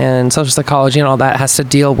psychology and social psychology and all that has to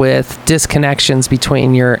deal with disconnections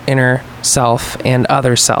between your inner self and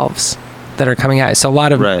other selves that are coming out. So a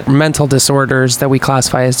lot of Right. mental disorders that we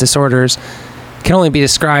classify as disorders can only be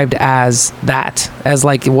described as that, as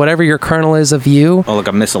like whatever your kernel is of you. Oh, like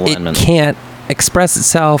a misalignment. It can't express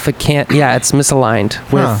itself. It can't. Yeah, it's misaligned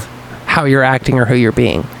with Huh. how you're acting or who you're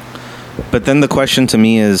being. But then the question to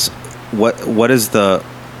me is, what is the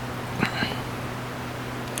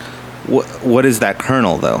what is that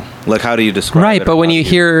kernel though? Like, how do you describe it? Right, but or when how you do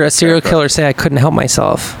hear a serial characterize killer say, "I couldn't help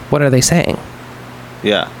myself," what are they saying? it?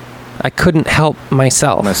 Yeah, I couldn't help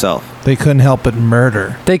myself. myself. They couldn't help but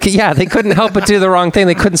murder. They couldn't help but do the wrong thing.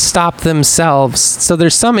 They couldn't stop themselves. So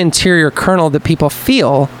there's some interior kernel that people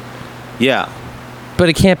feel, Yeah, but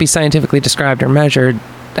it can't be scientifically described or measured.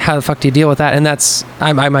 How the fuck do you deal with that? And that's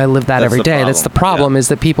I might live that That's every the day. problem. That's the problem, Yeah. is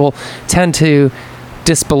that people tend to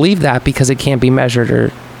disbelieve that because it can't be measured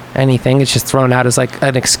or anything. It's just thrown out as like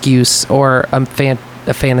an excuse or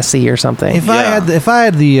a fantasy or something. If I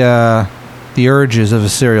had the urges of a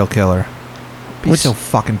serial killer, I'd be so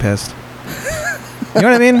fucking pissed. You know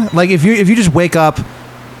what I mean? Like if you just wake up,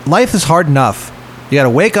 life is hard enough. You got to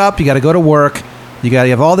wake up, you got to go to work, you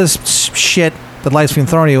have all this shit that life's been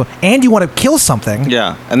thrown at you, and you want to kill something.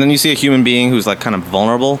 Yeah, and then you see a human being who's like kind of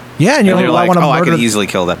vulnerable. Yeah, and you're like, like, I want to I murder could easily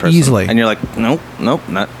kill that person. Easily. And you're like, nope, don't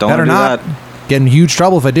Better do not. that. Get in huge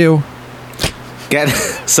trouble if I do.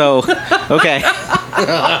 So, okay.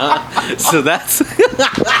 So that's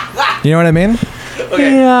You know what I mean?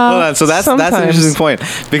 okay. Yeah, Hold on. So that's an sometimes. interesting point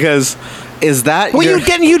because is that Well, you'd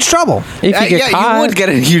get in huge trouble. If you get caught, you would get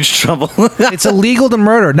in huge trouble. It's illegal to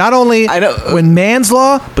murder. Not only I know. when man's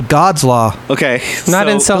law, but God's law. Okay, not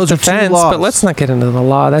in so those are two self-defense, laws. but let's not get into the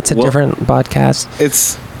law. That's a different podcast.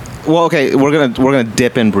 it's well, okay. We're gonna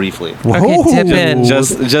dip in briefly. Okay, dip in.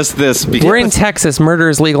 Just this. Because We're in Texas. Murder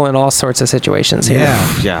is legal in all sorts of situations here.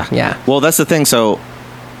 Yeah. Yeah. Yeah. Well, that's the thing. So,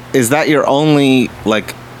 is that your only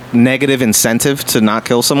like negative incentive to not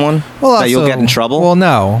kill someone? Well, that you'll also- get in trouble? Well,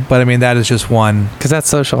 no, but I mean that is just one. Because that's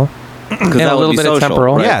social. because and a little bit of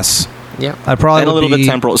temporal. Right? Yes, Yep. I probably And a would little be, bit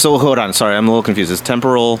temporal. So hold on. Sorry, I'm a little confused. Is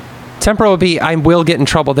temporal? Temporal would be I will get in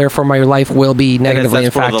trouble, therefore my life will be negatively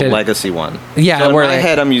that's for the impacted. legacy one. Yeah, So in where my they-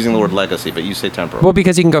 head, I'm using the word legacy, but you say temporal. Well,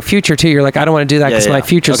 because you can go future too. You're like, I don't want to do that because my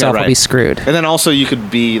future Okay, self will right. be screwed. And then also you could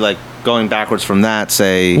be like going backwards from that.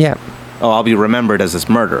 Say, Yeah. oh, I'll be remembered as this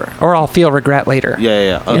murderer. Or I'll feel regret later.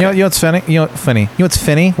 Yeah. Okay. You know what's funny? You know what's funny? You know what's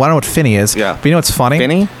finny? Well, I don't know what finny is. Yeah. But you know what's funny?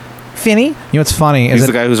 Finney? Finny? You know what's funny He's is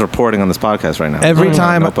the that guy who's reporting on this podcast right now. Every Oh,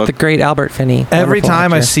 time- Notebook. The great Albert Finney. every wonderful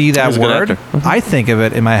time I actor. see that He's a good word, actor. I think of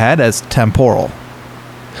it in my head as temporal.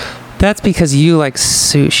 That's because you like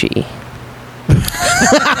sushi.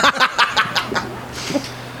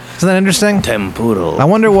 Isn't that interesting? Temporal. I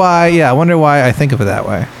wonder why. Yeah, I wonder why I think of it that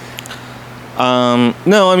way.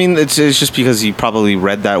 No, I mean it's just because you probably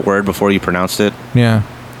read that word before you pronounced it. Yeah.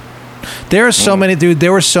 There are so many, dude.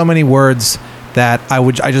 There were so many words that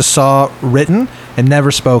I just saw written and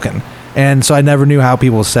never spoken, and so I never knew how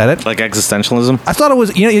people said it. Like existentialism. I thought it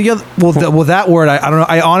was well that word I don't know.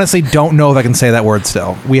 I honestly don't know if I can say that word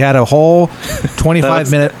still. We had a whole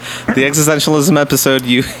 25-minute The existentialism episode.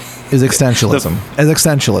 You is existentialism. As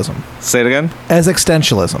existentialism. say it again. As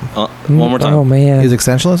existentialism. One more time. Oh man. Is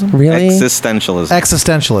existentialism? Really? Existentialism.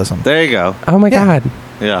 Existentialism. There you go. Oh my Yeah. god.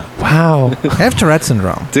 Yeah. Wow. I have Tourette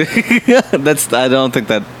syndrome. That's. I don't think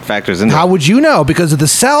that factors into. How would you know? Because of the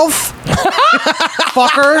self.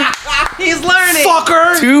 Fucker. He's learning.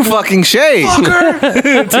 Fucker. Too fucking shade.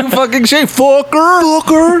 Fucker. Too fucking shade. Fucker.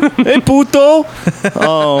 Fucker. Hey puto.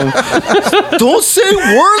 Don't say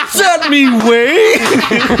words at me, Way.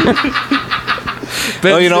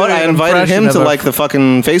 Oh, you know what? I invited him to like the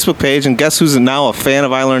fucking Facebook page, and guess who's now a fan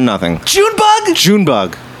of I Learned Nothing? Junebug.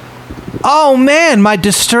 Junebug. Oh man, my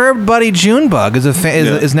disturbed buddy Junebug is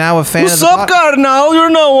is now a fan. What's of the up, Cardinal? You're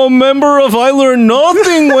now a member of I Learned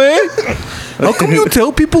Nothing, Way. How come you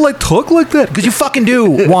tell people I talk like that? Because you fucking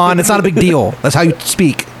do, Juan. It's not a big deal. That's how you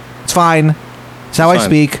speak. It's fine. It's how I Fine.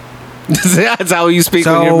 speak. That's how you speak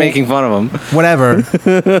when So- you're making fun of him. Whatever.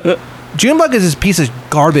 Junebug is this piece of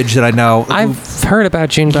garbage that I know. I've heard about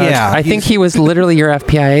Junebug. Yeah, I think he's- he was literally your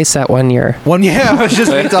FPIA set one year. Yeah, I was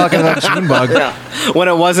just me talking about Junebug. When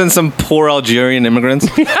it wasn't some poor Algerian immigrants.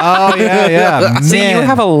 Oh yeah. See, Man. you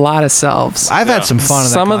have a lot of selves. I've had some fun. In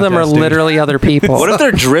that Some of them are contest, dude. literally other people. What if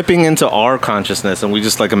they're dripping into our consciousness and we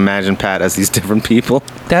just like imagine Pat as these different people?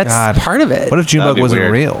 That's God. part of it. What if Junebug be wasn't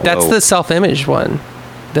weird. real? That's the self-image one.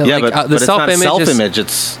 The, Yeah, like, but the it's not self-image is self-image.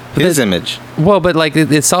 It's his image. well, but like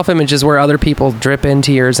the self-image is where other people drip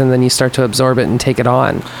into yours, and then you start to absorb it and take it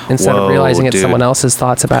on instead Whoa, of realizing it's dude. someone else's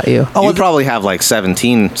thoughts about you. Oh, You well, probably have like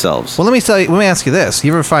 17 selves. Well, let me ask you this: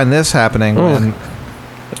 you ever find this happening when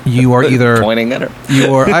you are either Pointing at her.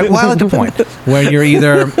 I like the point when you're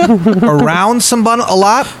either around someone a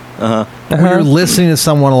lot, or you're listening to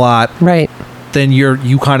someone a lot, Right. then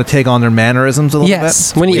you kind of take on their mannerisms a little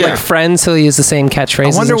Yes. bit. When you Yeah. like friends who'll use the same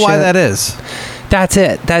catchphrases. I wonder and why shit. that is. That's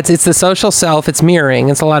it. It's the social self. It's mirroring.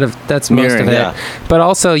 It's a lot of that's most Mirroring, of it. yeah. But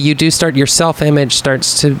also, you do start your self-image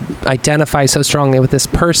starts to identify so strongly with this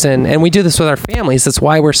person, and we do this with our families. That's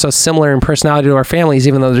why we're so similar in personality to our families,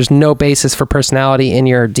 even though there's no basis for personality in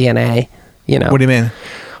your DNA. You know. What do you mean?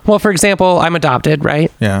 Well, for example, I'm adopted,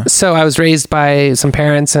 right? Yeah. So I was raised by some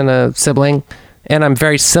parents and a sibling, and I'm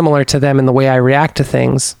very similar to them in the way I react to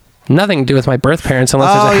things. Nothing to do with my birth parents,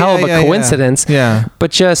 unless there's a hell of a coincidence. Yeah.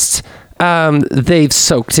 But just they've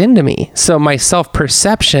soaked into me. So my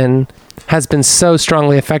self-perception has been so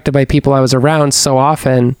strongly affected by people I was around so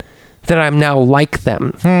often that I'm now like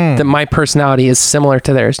them, that my personality is similar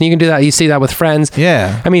to theirs. And you can do that. You see that with friends.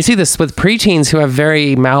 Yeah. I mean, you see this with preteens who have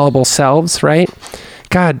very malleable selves, right?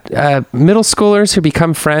 God, middle schoolers who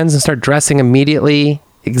become friends and start dressing immediately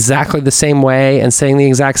exactly the same way and saying the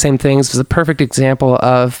exact same things is a perfect example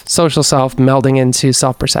of social self melding into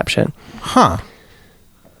self-perception. Huh.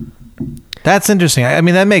 That's interesting. I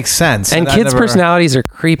mean, that makes sense. And kids' personalities are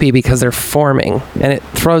creepy because they're forming, and it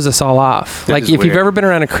throws us all off. That Like, is if you've weird. ever been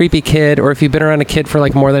around a creepy kid, or if you've been around a kid for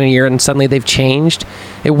like more than a year and suddenly they've changed,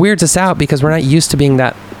 it weirds us out because we're not used to being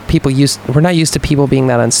that we're not used to people being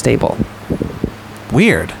that unstable.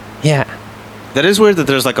 Weird. Yeah. That is weird that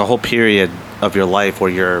there's like a whole period of your life where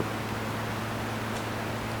you're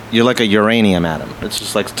like a uranium atom. It's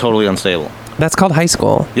just like totally unstable. That's called high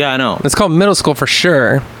school. Yeah, I know. It's called middle school for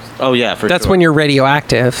sure. Oh yeah, for That's sure. when you're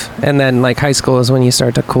radioactive, and then like high school is when you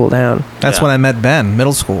start to cool down. That's Yeah. when I met Ben,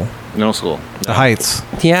 middle school, middle school. the Heights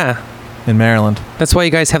Yeah. in Maryland. That's why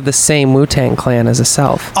you guys have the same Wu-Tang Clan as a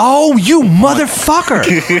self. Oh, you motherfucker!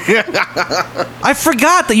 I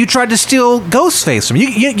forgot that you tried to steal Ghostface from me.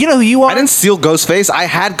 You know who you are? I didn't steal Ghostface. I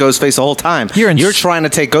had Ghostface the whole time. You're trying to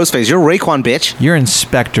take Ghostface. You're Raekwon, bitch. You're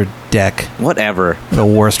Inspector Deck, Whatever. the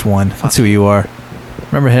worst one. That's who you are.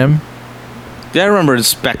 Remember him? Yeah, I remember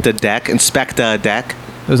Inspector Deck. There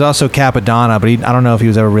was also Capadonna, but I don't know if he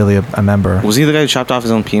was ever really a member. Was he the guy who chopped off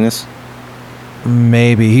his own penis?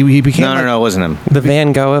 Maybe he became. No, it wasn't him. The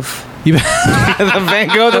Van Gogh of He, The Van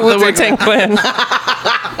Gogh the Wu-Tang Clan.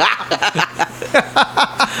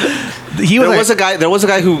 he was. There was a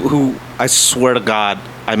guy who I swear to God,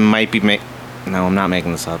 I might be No, I'm not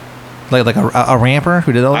making this up. like a ramper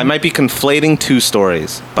who did all. I might be conflating two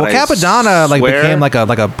stories. But Well, I Capadonna swear- became like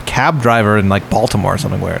a cab driver in like Baltimore or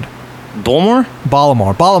something weird. Baltimore?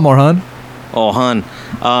 Baltimore, hun. Oh, hun.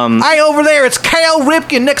 Hey, over there, it's Cal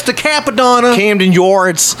Ripken next to Capadonna. Camden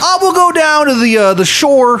Yards. I will go down to the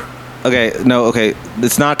shore. Okay, no, okay.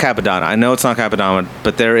 It's not Capadonna. I know it's not Capadonna,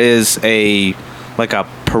 but there is a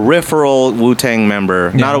peripheral Wu-Tang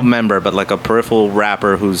member, not a member, but like a peripheral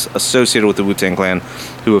rapper who's associated with the Wu-Tang Clan,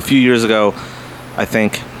 who a few years ago, I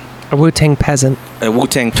think, A Wu-Tang peasant. a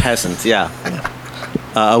Wu-Tang peasant, yeah,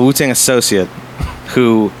 a Wu-Tang associate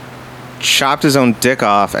who chopped his own dick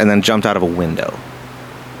off and then jumped out of a window.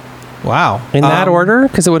 Wow. In that order?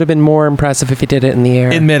 Because it would have been more impressive if he did it in the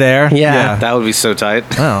air. In midair. Yeah. That would be so tight.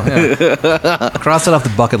 Oh, yeah. Cross it off the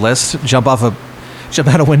bucket list. Jump out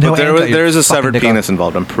a window. But and cut your there is a fucking severed dick penis off.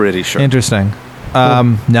 involved. I'm pretty sure. Interesting.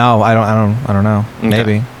 No, I don't know. Okay.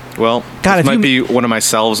 Maybe. Well, God, this if might you- be one of my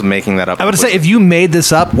selves making that up. I would say, if you made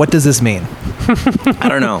this up, what does this mean? I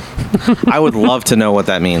don't know. I would love to know what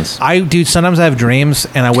that means. Dude, sometimes I have dreams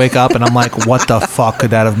and I wake up and I'm like, what the fuck could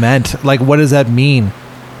that have meant? Like, what does that mean?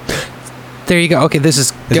 There you go. Okay, this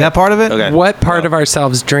is Is that part of it? Okay. What part of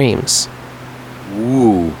ourselves dreams?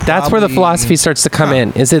 Ooh. That's where the Probably- philosophy starts to come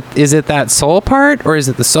in. Is it that soul part, or is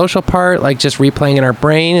it the social part, like just replaying in our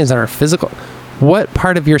brain? Is it our physical? What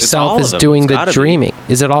part of all yourself of is them. doing It's the gotta be. dreaming?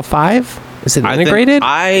 Is it all five? Is it I think integrated?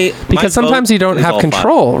 my Because sometimes vote you don't is have all five.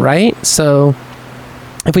 control, right? So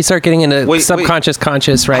if we start getting into Wait, subconscious,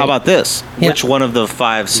 conscious, right? How about this? Yeah. Which one of the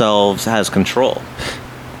five selves has control?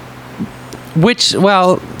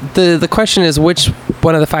 Well, the question is which of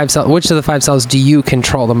the five cells do you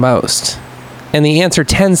control the most? And the answer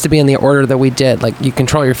tends to be in the order that we did. Like, you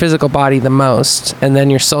control your physical body the most, and then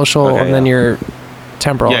your social, Okay, and then yeah. your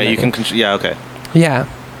temporal. Yeah, and you then- can. Yeah, okay. Yeah.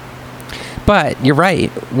 But you're right.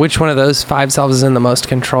 Which one of those five selves is in the most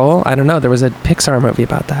control? I don't know. There was a Pixar movie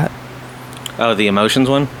about that. Oh, the emotions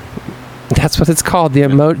one. That's what it's called, the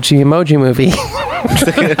emoji movie.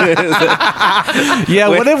 Yeah,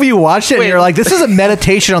 Wait. whatever you watch it, and Wait. you're like, this is a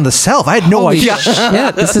meditation on the self. I had no idea.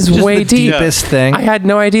 Yeah, this is Just way the deep. deepest thing. I had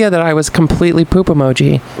no idea that I was completely poop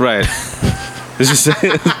emoji. Right. This is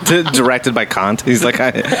directed by Kant. He's like,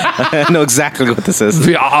 I know exactly what this is.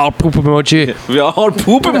 We are poop emoji. We are all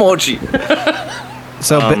poop emoji.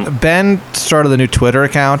 So Ben started the new Twitter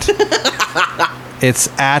account. It's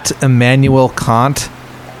at Emmanuel Kant.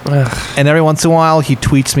 Ugh. And every once in a while he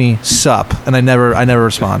tweets me sup, and I never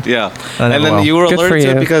respond. Yeah. I know, And then well. you were Good for alerted to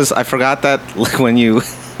you. it because I forgot that like when you.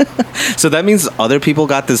 So that means other people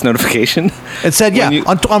got this notification. It said, yeah, When you-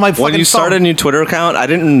 on my fucking When you start a phone. new Twitter account, I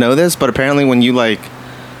didn't know this, but apparently when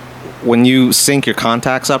you sync your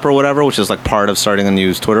contacts up or whatever, which is like part of starting a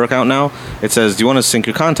new Twitter account now, it says, "Do you want to sync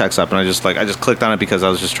your contacts up?" And I just clicked on it because I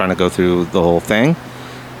was just trying to go through the whole thing,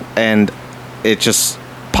 and it just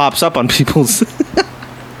pops up on people's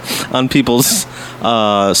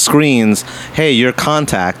screens. Hey, your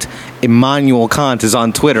contact Immanuel Kant is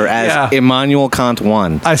on Twitter as Yeah. Immanuel Kant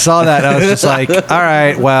 1. I saw that, and I was just like, all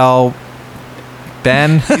right, well,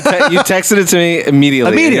 Ben. You texted it to me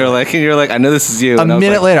immediately. Immediately. And you're like, I know this is you. A And I was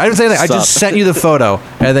minute like, later. I didn't say anything. I just "Sup." sent you the photo,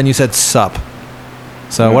 and then you said sup.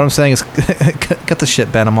 So what I'm saying is, cut the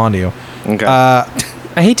shit, Ben. I'm on to you. Okay.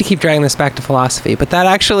 I hate to keep dragging this back to philosophy, but that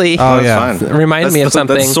actually Oh, That's yeah. fine. reminded me of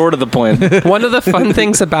something. That's sort of the point. One of the fun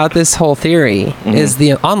things about this whole theory is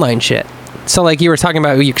the online shit. So, like you were talking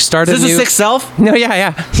about, you started Is a this new. a sick self? No,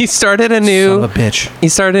 yeah. You started a Son new. of a bitch. You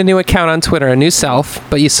started a new account on Twitter, a new self,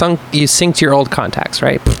 but you synced your old contacts,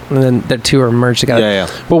 right? And then the two are merged together. Yeah.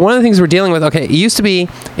 But one of the things we're dealing with, okay, it used to be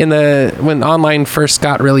when online first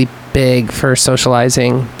got really big for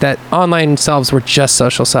socializing, that online selves were just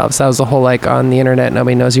social selves. That was the whole like on the internet,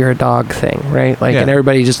 nobody knows you're a dog thing, right? Like, Yeah. and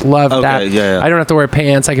everybody just loved Okay, that. yeah. I don't have to wear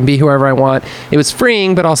pants. I can be whoever I want. It was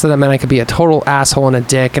freeing, but also that meant I could be a total asshole and a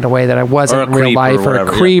dick in a way that I wasn't Or a in real creep or life, or whatever,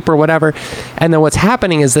 a creep or whatever. And then what's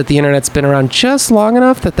happening is that the internet's been around just long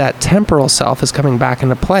enough that temporal self is coming back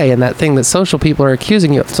into play, and that thing that social people are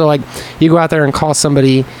accusing you of. So like you go out there and call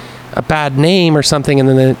somebody a bad name or something, and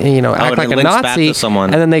then they, act and like it a links back Nazi, to someone.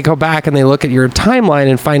 and then they go back and they look at your timeline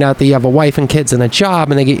and find out that you have a wife and kids and a job,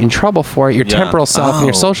 and they get you in trouble for it. Your Yeah. temporal self and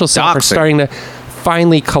your Oh, social self are doxing. starting to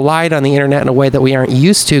finally collide on the internet in a way that we aren't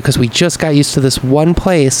used to, because we just got used to this one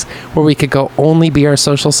place where we could go only be our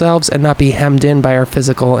social selves and not be hemmed in by our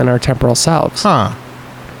physical and our temporal selves. Huh.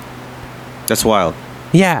 That's wild.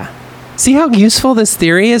 Yeah. See how useful this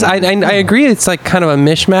theory is? I agree it's like kind of a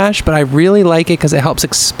mishmash, but I really like it because it helps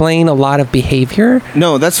explain a lot of behavior.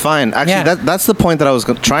 No, that's fine. Actually, Yeah. that's the point that I was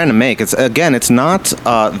trying to make. It's not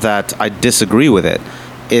that I disagree with it.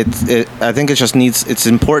 I think it's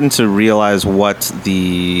important to realize what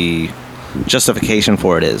the justification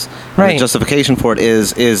for it is. And Right. the justification for it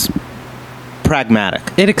is pragmatic.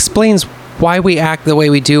 It explains why we act the way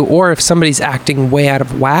we do, or if somebody's acting way out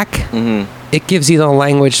of whack, it gives you the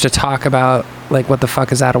language to talk about like what the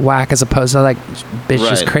fuck is out of whack, as opposed to like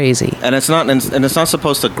bitch is Right. crazy. And it's not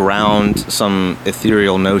supposed to ground some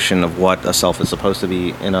ethereal notion of what a self is supposed to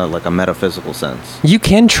be in a metaphysical sense. You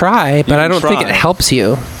can try, but You I can don't think it try. helps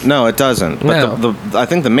you. No, it doesn't. But No. I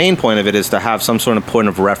think the main point of it is to have some sort of point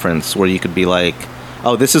of reference where you could be like,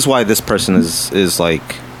 oh, this is why this person is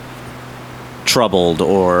like troubled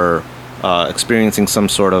or experiencing some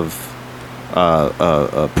sort of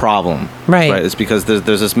problem. Right. It's because there's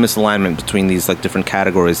this misalignment between these like different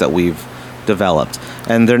categories that we've developed,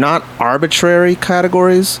 and they're not arbitrary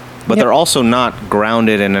categories, but Yep. they're also not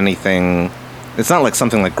grounded in anything. It's not like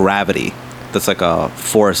something like gravity that's like a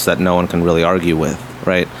force that no one can really argue with,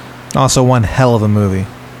 right? Also, one hell of a movie.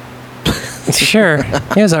 Sure.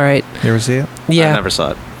 It was all right. You ever see it? Yeah. I never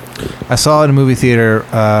saw it. I saw it in a movie theater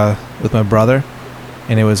with my brother,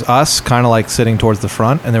 and it was us kind of like sitting towards the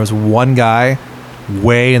front, and there was one guy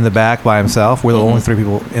way in the back by himself. We're the only three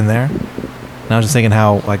people in there. And I was just thinking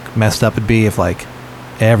how like messed up it'd be if like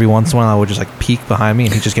every once in a while I would just like peek behind me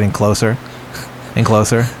and he's just getting closer and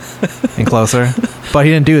closer and closer. But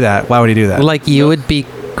he didn't do that. Why would he do that? Like you would be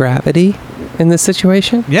gravity in this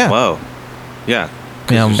situation? Yeah. Whoa. Yeah.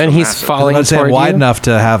 Yeah, I'm- And he's massive. falling I'd say I'm toward wide you? enough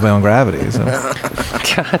to have my own gravity. So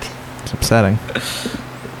God. it's upsetting.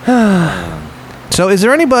 So is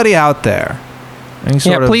there anybody out there? Any Yeah,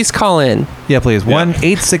 sort of- please call in. Yeah, please. Yeah.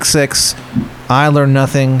 1-866 I Learn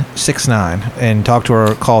Nothing 69 and talk to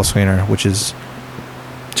our call screener, which is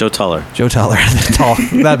Joe Tuller. Joe Teller.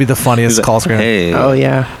 That'd be the funniest He's like, call screener. Hey. Oh,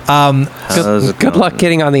 yeah. how's it Good going? luck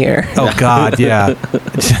getting on the air. Oh God, yeah.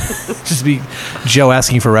 Just be Joe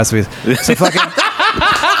asking for recipes. So fucking.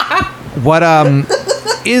 What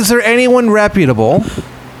is there anyone reputable?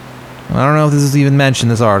 I don't know if this is even mentioned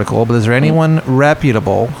in this article, but is there anyone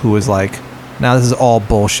reputable who is like, now this is all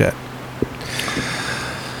bullshit?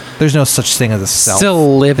 There's no such thing as a self.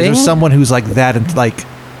 Still living? There's someone who's like that, and like,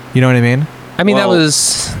 you know what I mean? I mean, Well-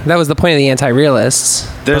 that was the point of the anti-realists.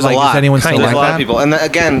 There's But, like, a lot. is anyone still There's like a lot that? of people. And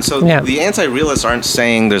again, so Yeah. the anti-realists aren't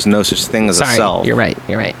saying there's no such thing as a Sorry, self. you're right.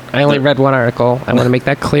 I only read one article. I want to make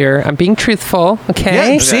that clear. I'm being truthful,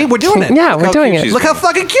 okay? Yeah, see, we're doing it. Yeah, Look we're how doing cute it. she's Look how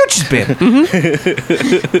fucking cute she's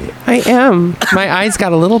been. I am. My eyes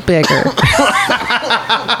got a little bigger.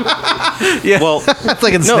 Yeah. Well, It's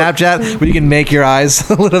like in No. Snapchat where you can make your eyes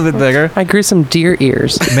a little bit bigger. I grew some deer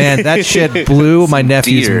ears. Man, that shit blew my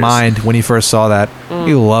nephew's deers. mind when he first saw that.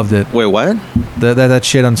 He loved it. wait, what? That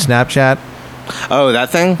shit on Snapchat. Oh, that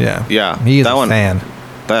thing? Yeah. Yeah. He is that a one. fan.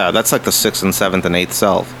 Yeah, that's like the 6th and 7th and 8th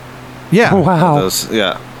self. Yeah. Wow. Those,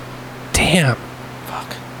 yeah. Damn.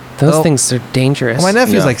 Fuck. Those Well, things are dangerous. My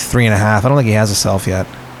nephew's Yeah. like 3.5. I don't think he has a self yet.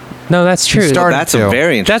 No, that's true. started That's to. a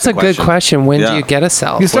very interesting That's a good question. When Yeah. do you get a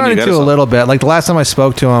self? He's When do you starting get to a a self? little bit. Like the last time I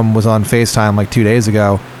spoke to him was on FaceTime like 2 days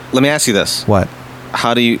ago. Let me ask you this. What?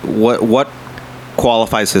 How do you what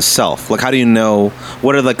qualifies his self? Like, how do you know?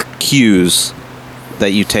 What are the cues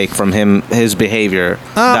that you take from him, his behavior,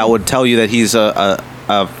 that would tell you that he's a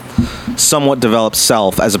somewhat developed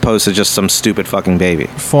self as opposed to just some stupid fucking baby?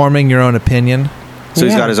 Forming your own opinion. So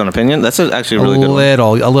he's Yeah. got his own opinion. That's actually a really good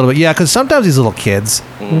one. A little bit. Yeah, because sometimes these little kids,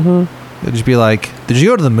 they'll just be like, "Did you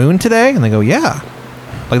go to the moon today?" And they go, "Yeah."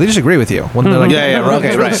 Like they just agree with you. When they're like, Yeah, yeah, okay,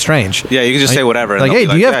 it's right. strange. Yeah, you can just say whatever. and Like, they'll hey,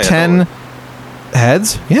 be do you have yeah, 10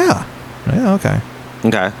 heads? Yeah. Yeah. Okay.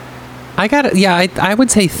 totally. Okay. I got it. Yeah, I would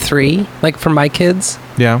say 3. Like for my kids,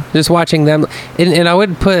 Yeah. just watching them, and I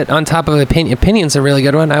would put on top of opinion's a really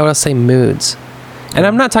good one. I would say moods, and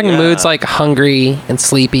I'm not talking Yeah. moods like hungry and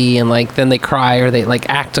sleepy and like then they cry or they like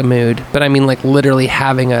act a mood, but I mean like literally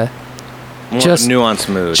having a More Just- nuanced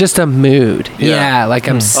mood. just a mood. Yeah. Yeah, like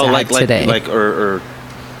I'm sad today.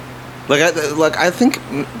 I think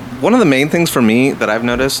one of the main things for me that I've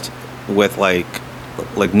noticed with like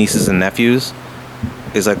nieces and nephews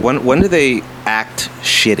is like when do they act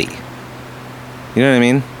shitty? You know what I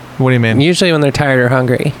mean? What do you mean? Usually when they're tired or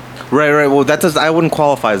hungry. Right. Well, I wouldn't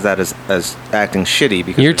qualify that as acting shitty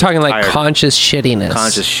because You're they're talking like tired. conscious shittiness.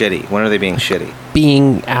 Conscious shitty. When are they being shitty?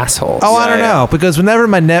 being assholes. Oh, I Yeah, don't yeah. know, because whenever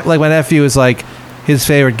my nephew is like, his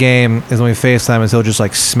favorite game is when we FaceTime is he'll just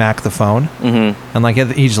like smack the phone, and like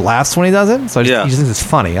he just laughs when he does it. So Yeah. he just thinks it's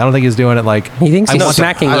funny. I don't think he's doing it like He thinks I he's want to-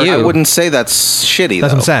 smacking I you. wouldn't say that's shitty.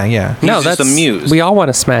 That's though. what I'm saying. Yeah. He's no, just that's amused. We all want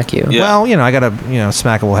to smack you. Yeah. Well, I got a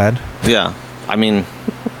smackable head. Yeah. I mean,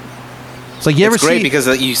 It's like you ever it's great see because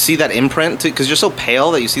you see that imprint because you're so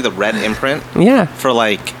pale that you see the red imprint Yeah. for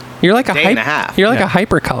like You're like a day and a half. You're like Yeah. a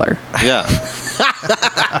hypercolor. yeah.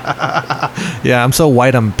 Yeah, I'm so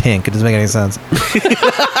white I'm pink. It doesn't make any sense.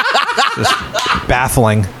 Just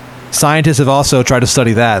baffling. Scientists have also tried to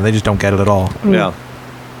study that, and they just don't get it at all. Yeah.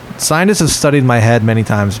 Scientists have studied my head many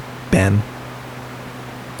times, Ben.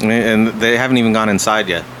 And they haven't even gone inside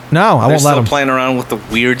yet. No, I They're won't let still them. playing around with the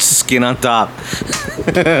weird skin on top.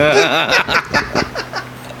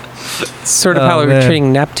 It's sort of Oh, how we're man.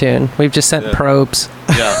 treating Neptune. We've just sent Yeah. probes.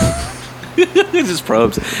 Yeah. It's just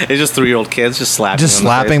probes. It's just 3-year-old kids just slapping. Just me in the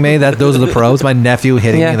slapping face. me. Those are the probes. My nephew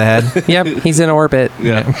hitting me in the head. Yep, he's in orbit.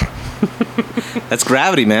 Yeah. That's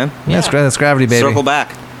gravity, man. Yeah, that's gravity, baby. Circle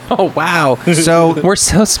back. Oh wow, So, we're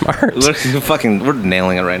so smart. We're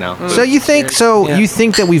nailing it right now. so you think Yeah. you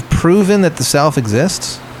think that we've proven that the self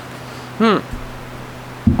exists?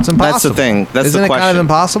 It's impossible. That's the thing. That's Isn't the it kind of question.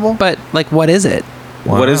 impossible? But like, what is it?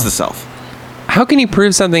 What is Wow. the self? How can you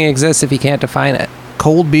prove something exists if you can't define it?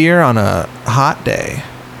 Cold beer on a hot day.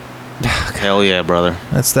 Hell yeah, brother.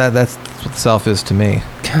 That's what the self is to me.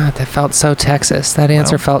 God, that felt so Texas. That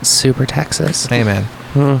answer Well. felt super Texas. Hey, man.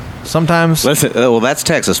 Sometimes Listen, well, that's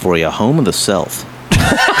Texas for you. Home of the self.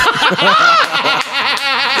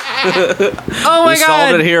 Oh my We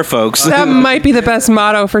solved God, it here, folks. that might be the best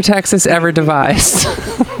motto for Texas ever devised.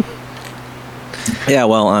 Yeah,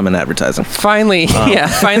 well, I'm in advertising. Finally,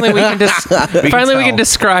 finally we can we tell. can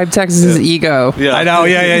describe Texas's ego. Yeah, I know.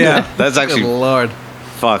 Yeah. That's actually Lord.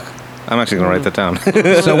 fuck. I'm actually gonna write that down.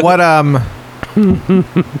 So what?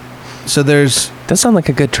 So there's. Does sound like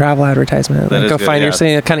a good travel advertisement. That Like, is go good, find yeah.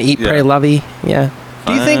 yourself, kind of eat, pray, Yeah. lovey. Yeah.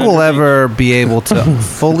 Do you think we'll ever be able to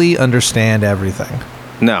fully understand everything?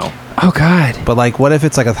 No. Oh God. But like, what if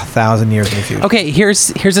it's like 1,000 years in the future? Okay, here's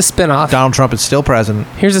a spin-off. Donald Trump is still president.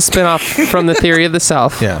 Here's a spin-off from the theory of the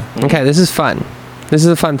self. Yeah. Okay, this is fun. This is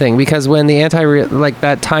a fun thing because when the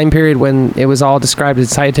that time period when it was all described in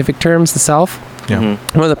scientific terms, the self. Yeah.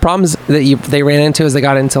 One of the problems that they ran into as they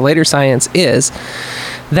got into later science is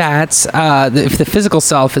that if the physical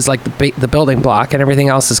self is like the building block and everything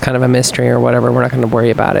else is kind of a mystery or whatever, we're not going to worry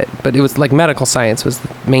about it. But it was like medical science was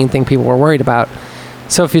the main thing people were worried about.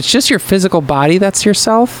 So if it's just your physical body that's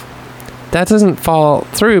yourself, that doesn't fall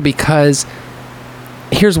through because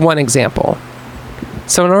here's one example.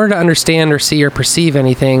 So in order to understand or see or perceive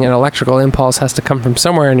anything, an electrical impulse has to come from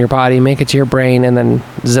somewhere in your body, make it to your brain, and then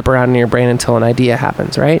zip around in your brain until an idea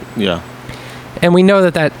happens, right? Yeah. And we know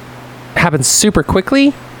that happens super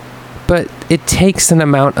quickly, but it takes an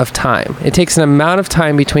amount of time. It takes an amount of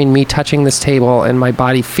time between me touching this table and my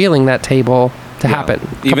body feeling that table to happen.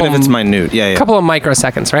 Even if it's minute. Yeah, yeah. A couple of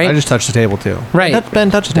microseconds, right? I just touched the table too. Right. Ben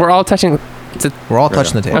touched the table. We're all touching. We're all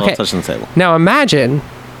touching the table. We're all Okay. touching the table. Now imagine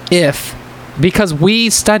if, because we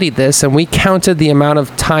studied this and we counted the amount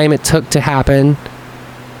of time it took to happen,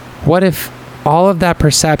 what if all of that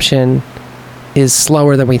perception is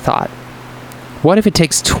slower than we thought? What if it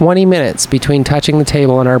takes 20 minutes between touching the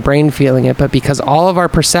table and our brain feeling it, but because all of our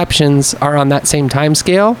perceptions are on that same time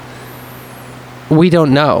scale, we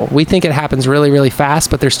don't know. We think it happens really, really fast,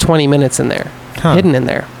 but there's 20 minutes in there, Huh. hidden in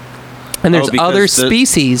there. And there's because other the-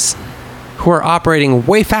 species who are operating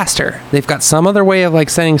way faster. They've got some other way of like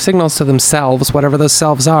sending signals to themselves, whatever those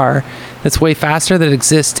selves are, that's way faster, that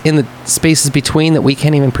exists in the spaces between that we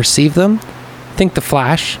can't even perceive them. Think the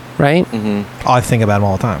Flash, right? Mm-hmm. I think about him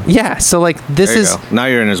all the time. Yeah. So like this is go. Now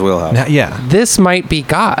you're in his wheelhouse. Yeah. this might be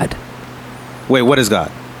God. Wait, what is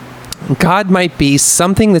God? God might be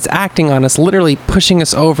something that's acting on us, literally pushing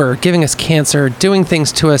us over, giving us cancer, doing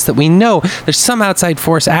things to us that we know there's some outside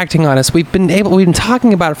force acting on us. We've been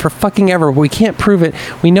talking about it for fucking ever, but we can't prove it.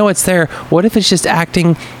 We know it's there. What if it's just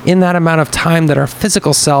acting in that amount of time that our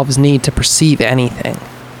physical selves need to perceive anything?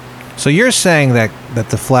 So you're saying that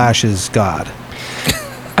the Flash is God?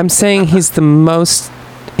 I'm saying he's the most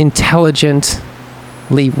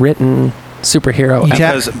intelligently written superhero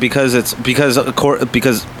ever.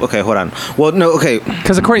 Because okay, hold on. Well, no, okay.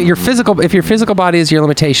 Because according if your physical body is your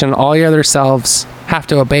limitation, all your other selves have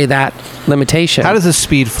to obey that limitation. How does the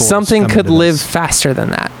Speed Force something come could into live this? faster than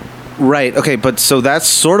that? Right. Okay, but so that's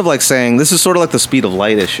sort of like saying this is sort of like the speed of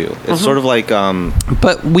light issue. It's sort of like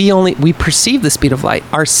But we perceive the speed of light.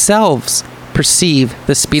 Ourselves perceive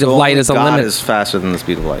the speed of light as a God limit. is faster than the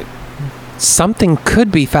speed of light. Something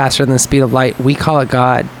could be faster than the speed of light. We call it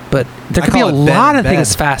God, but there I could be a call it lot of Ben.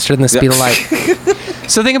 things faster than the speed of light.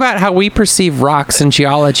 So think about how we perceive rocks in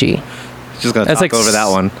geology. Just gonna talk over that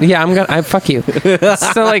one. Yeah, fuck you.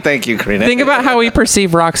 So like, Thank you, Karina. think about how we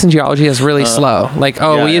perceive rocks in geology as really slow. Like,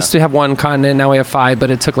 we used to have one continent, now we have 5, but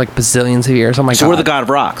it took like bazillions of years. Oh my So God. we're the God of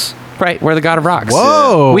rocks. Right, we're the God of rocks.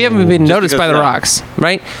 Whoa. We haven't been noticed by the because- rocks,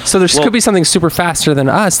 right? So there could be something super faster than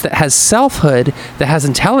us that has selfhood, that has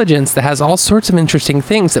intelligence, that has all sorts of interesting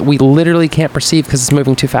things that we literally can't perceive because it's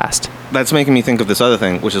moving too fast. That's making me think of this other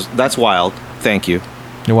thing, which is that's wild. Thank you.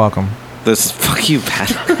 You're welcome. This fuck you, Pat.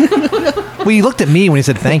 Well, you looked at me when you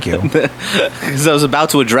said thank you. Because I was about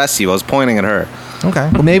to address you. I was pointing at her. Okay.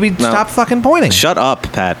 Well, maybe stop fucking pointing. Shut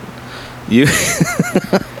up, Pat. You.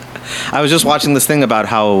 I was just watching this thing about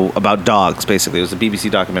dogs. Basically, it was a BBC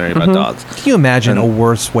documentary about dogs. Can you imagine a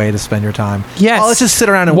worse way to spend your time? Yes. Oh, let's just sit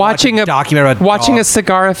around and watching watch a documentary about watching dogs. a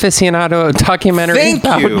cigar aficionado documentary Thank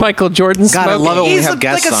about you. Michael Jordan God, I smoking. love it when we He's have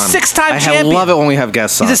guests like a on. 6-time I champion. love it when we have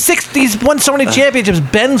guests on. He's won so many championships.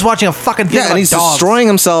 Ben's watching a fucking thing Yeah, about and he's dogs. destroying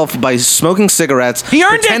himself by smoking cigarettes. He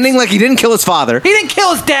earned it! pretending like he didn't kill his father. He didn't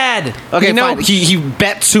kill his dad. Okay, You know- fine. He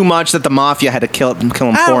bet too much that the mafia had to kill him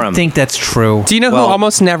I for don't him. think that's true. Do you know Well- who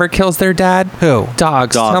almost never kills their dad? Who?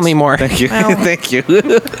 Dogs. Dogs. Tell me more. Thank you. Well- Thank you.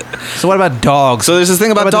 So what about dogs? So there's this thing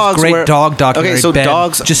What about dogs This great where- dog documentary. Okay, so Ben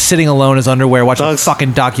dogs- just sitting alone in his underwear watching Dogs- a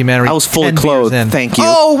fucking documentary. I was fully 10 beers clothed, in. thank you.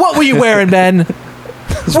 Oh, what were you wearing, Ben? Were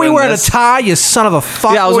you wearing wearing this. a tie? You son of a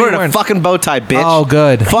fuck. Yeah, I was What were wearing you a fucking bow tie, bitch. Oh,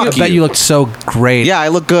 good. Fuck I bet you. you looked so great. Yeah, I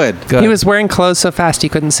look good. Good. He was wearing clothes so fast you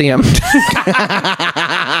couldn't see him.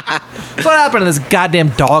 What happened in this goddamn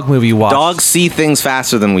dog movie you watched? Dogs see things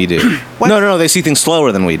faster than we do. What? No, they see things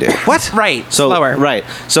slower than we do. What? Right. So slower. right.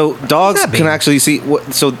 So dogs What does that can mean? actually see.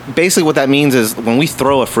 So basically, what that means is when we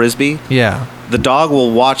throw a frisbee, Yeah. the dog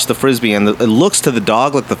will watch the frisbee, and it looks to the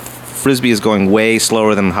dog like the frisbee is going way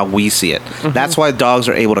slower than how we see it. Mm-hmm. That's why dogs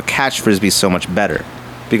are able to catch frisbees so much better,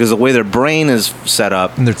 because the way their brain is set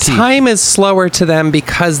up. And their teeth. Time is slower to them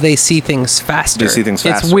because they see things faster. They see things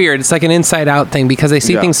It's faster. weird. It's like an inside out thing because they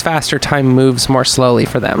see Yeah. things faster. Time moves more slowly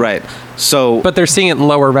for them. Right. So, But they're seeing it in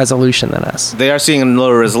lower resolution than us. they are seeing in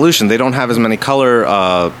lower resolution. They don't have as many color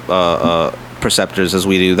perceptors as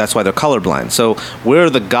we do. That's why they're colorblind. So we're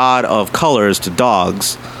the god of colors to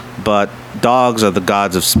dogs, but dogs are the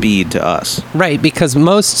gods of speed to us. Right, because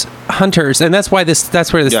most hunters, and that's where this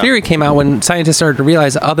Yeah. theory came out when scientists started to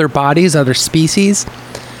realize other bodies, other species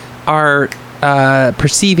are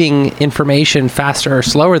perceiving information faster or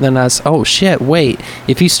slower than us. Oh shit, wait.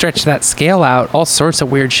 If you stretch that scale out, all sorts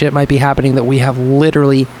of weird shit might be happening that we have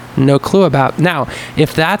literally no clue about. Now,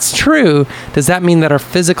 if that's true, does that mean that our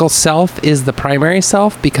physical self is the primary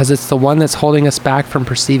self because it's the one that's holding us back from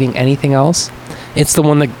perceiving anything else? It's the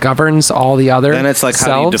one that governs all the other Then it's like, how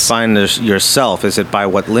do you selves? define yourself? Is it by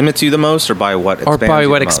what limits you the most, or by what Or expands by you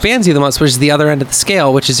what the most? expands you the most, which is the other end of the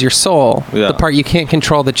scale, which is your soul, Yeah. the part you can't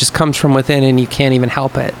control that just comes from within and you can't even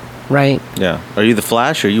help it, right? Yeah. Are you the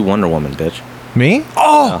Flash or are you Wonder Woman, bitch? Me?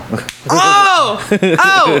 Oh,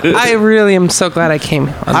 I really am so glad I came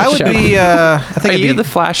on the I would show. be. I think Are I'd you be. the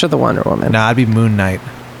Flash or the Wonder Woman? Nah, I'd be Moon Knight.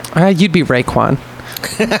 You'd be Raekwon.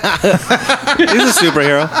 He's a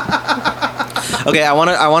superhero. Okay, I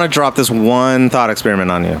want to drop this one thought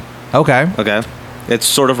experiment on you. Okay. Okay, it's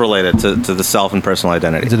sort of related to the self and personal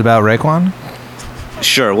identity. Is it about Raekwon?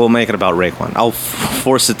 Sure, we'll make it about Raekwon. I'll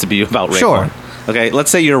force it to be about Raekwon. Sure. Okay, let's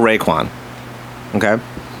say you're Raekwon. Okay,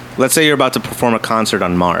 let's say you're about to perform a concert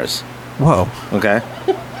on Mars. Whoa. Okay.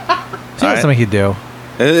 Sounds like something he'd do.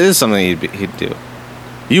 It is something he'd do.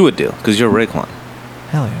 You would do because you're Raekwon.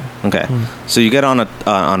 Hell yeah. Okay, so you get on a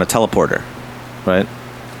teleporter, right?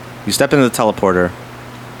 You step into the teleporter,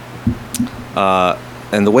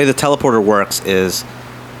 and the way the teleporter works is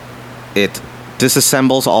it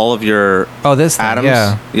disassembles all of your this thing,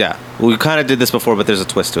 atoms. yeah. We kind of did this before, but there's a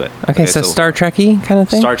twist to it. Okay, so Star Trek-y kind of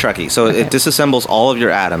thing? Star Trek-y. So Okay. it disassembles all of your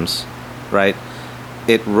atoms, right?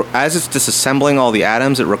 As it's disassembling all the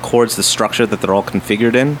atoms, it records the structure that they're all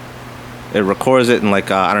configured in. It records it in like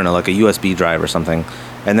a USB drive or something,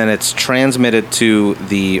 and then it's transmitted to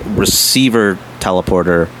the receiver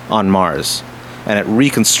teleporter on Mars, and it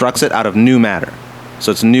reconstructs it out of new matter.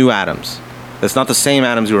 So it's new atoms. It's not the same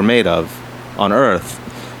atoms you were made of on Earth,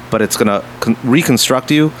 but it's gonna reconstruct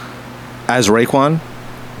you as Raekwon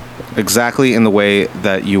exactly in the way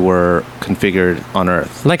that you were configured on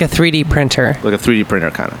Earth, Like a 3D printer. like a 3D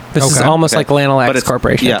printer kind of. This is Okay. almost like But Lanolax it's-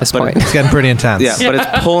 Corporation yeah, at this but point. It's getting pretty intense. Yeah,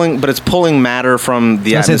 but it's pulling matter from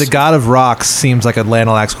the I say atmosphere. the God of Rocks seems like a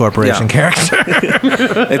Lanolax Corporation Yeah.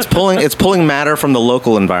 character. It's pulling matter from the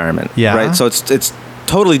local environment. Yeah. Right. So it's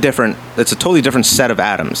totally different. It's a totally different set of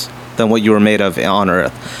atoms than what you were made of on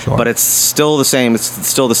Earth. Sure. But it's still the same. It's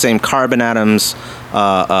still the same carbon atoms,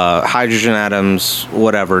 hydrogen atoms,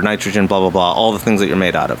 whatever, nitrogen, blah blah blah. All the things that you're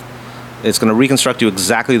made out of. It's going to reconstruct you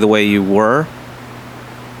exactly the way you were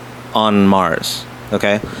on Mars.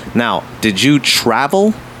 Okay. Now, did you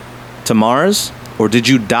travel to Mars or did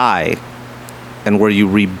you die? And were you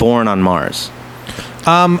reborn on Mars?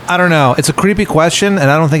 I don't know. It's a creepy question, and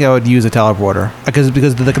I don't think I would use a teleporter because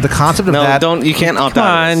the concept of No, that. you can't opt Come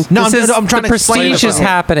out of on. this. No, This I'm is trying the to explain prestige it is though.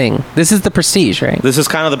 happening. This is the prestige, right? This is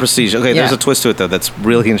kind of the prestige. Okay, there's Yeah. a twist to it though. That's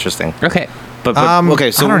really interesting. Okay. But okay,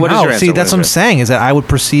 so I don't what is know. your answer? See, that's what I'm saying. Is that I would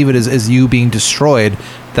perceive it as you being destroyed.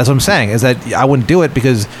 That's what I'm saying. Is that I wouldn't do it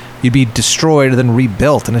because you'd be destroyed and then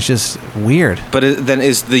rebuilt, and it's just weird. But then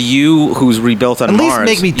is the you who's rebuilt on At least Mars?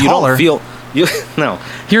 make me You taller. don't feel. You no.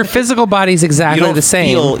 Your physical body's You exactly don't the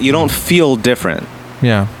same. You don't feel different.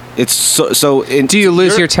 Yeah. It's so. Do you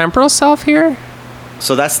lose your temporal self here?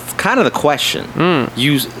 So that's kind of the question. Hmm.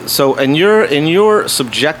 In your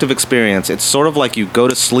subjective experience, it's sort of like you go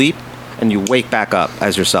to sleep and you wake back up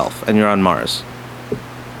as yourself, and you're on Mars.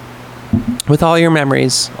 With all your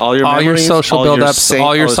memories, All your memories, social all your buildups,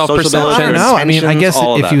 all your social buildups, self-perception. I don't know. I mean, I guess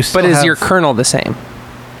all of if that. you still But is have- your kernel the same?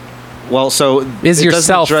 Well, so Is it your doesn't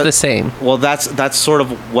self address- the same? Well, that's sort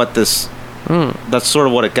of what this. That's sort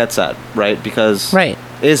of what it gets at, right? Because Right.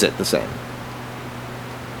 is it the same?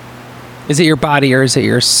 Is it your body or is it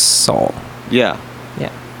your soul? Yeah. Yeah.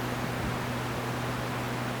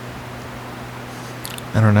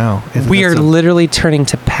 I don't know. We are literally turning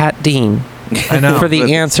to Pat Dean I know. for the But-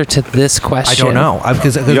 answer to this I question. don't know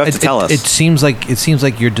because You have to tell us. It seems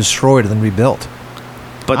like you're destroyed and then rebuilt.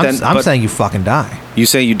 But I'm then saying you fucking die. you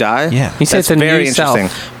say you die. Yeah. You say That's it's a very new self.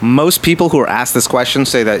 interesting. Most people who are asked this question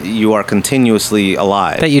say that you are continuously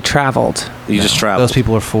alive. That you traveled. you just travel. Those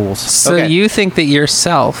people are fools. So Okay. you think that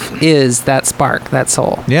yourself is that spark, that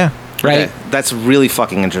soul, Yeah. right? Okay, that's really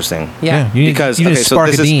fucking interesting. Yeah. You need, Because you need okay, to so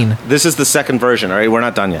spark this a is dean. this is the second version. All right, we're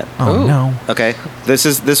not done yet. Oh Ooh. no. Okay, this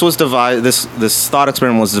was devised. This thought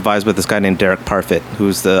experiment was devised by this guy named Derek Parfit,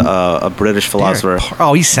 who's a British philosopher.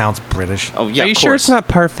 Oh, he sounds British. Oh yeah, Are you of sure course. it's not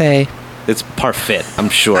parfait? It's Parfait, I'm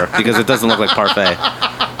sure, because it doesn't look like parfait.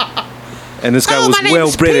 And this guy was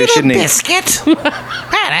well British, isn't he? Biscuit.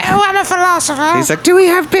 Hello, I'm a philosopher. He's like, do we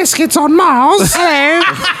have biscuits on Mars? Hello.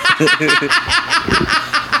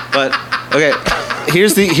 But okay,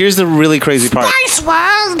 here's the really crazy part. Nice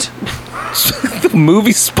world. The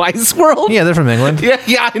movie Spice World. Yeah, they're from England.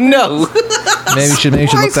 Yeah, I know. Maybe you should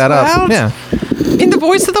look that up. World. Yeah. In the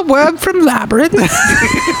voice of the web from Labyrinth.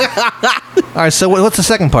 All right. So what's the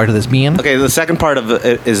second part of this, Bean? Okay, the second part of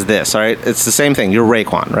it is this. All right, it's the same thing. You're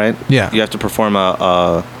Raekwon, right? Yeah. You have to perform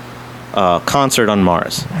a concert on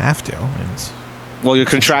Mars. I have to. I mean, it's Well, you're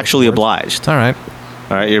contractually obliged. all right.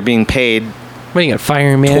 All right, you're being paid What are you gonna fire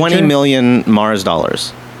your manager? 20 million Mars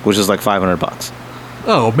dollars, which is like $500.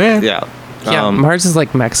 Oh man. Yeah. Yeah, Mars is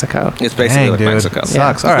like Mexico. It's basically Dang, like dude. Mexico.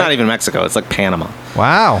 Sucks. It's All right. not even Mexico. It's like Panama.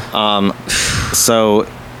 Wow. So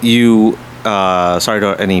you, sorry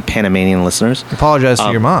to any Panamanian listeners. Apologize to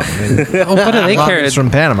your mom. I mean, Oh, what do they mom care? is from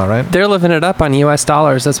Panama, right? They're living it up on U.S.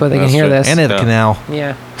 dollars. That's why they That's can hear true. this. And they have a Yeah. canal.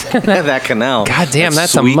 yeah. That canal. God damn,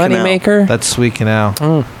 that's a sweet canal. moneymaker. That's sweet canal.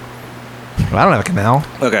 Well, I don't have a canal.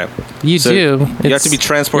 Okay. You So do. You have It's to be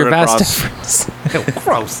transported your vast across. difference.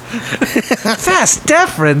 Gross. Fast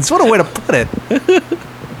deference. What a way to put it.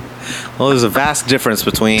 Well, there's a vast difference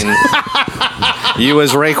between you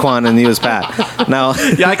as Raekwon and you as Pat. Now,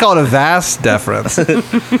 Yeah, I call it a vast deference. So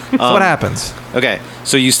what happens? okay,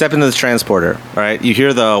 so you step into the transporter, all right? You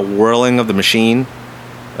hear the whirling of the machine,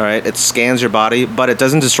 all right? It scans your body, but it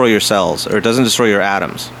doesn't destroy your cells or it doesn't destroy your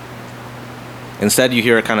atoms. Instead, you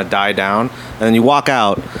hear it kind of die down, and then you walk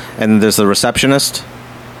out, and there's the receptionist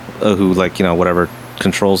who, like, you know, whatever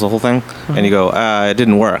controls the whole thing, and you go, it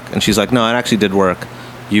didn't work. And she's like, no, it actually did work.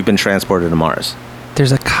 You've been transported to Mars.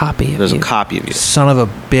 There's a copy of There's you. a copy of you. Son of a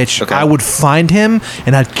bitch. Okay. I would find him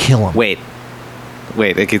and I'd kill him. Wait,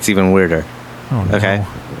 it gets even weirder. Oh, no. Okay.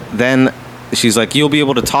 Then she's like, you'll be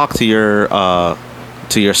able to talk to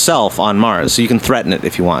yourself on Mars, so you can threaten it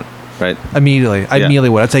if you want, right? Immediately. I Yeah. immediately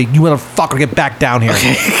would. I'd say, you motherfucker, get back down here.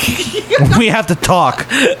 We have to talk.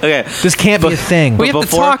 Okay. This can't be a thing. We have to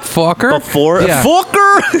before- talk, fucker. Before Yeah.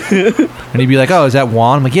 fucker. And he'd be like, oh, is that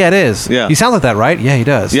Juan? I'm like, yeah, it is. Yeah. He sounds like that, right? Yeah, he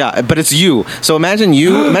does. Yeah, but it's you. So imagine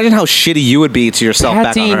how shitty you would be to yourself Pat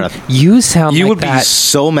back Dean, on Earth. you sound You like would be that.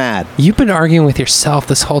 so mad, You've been arguing with yourself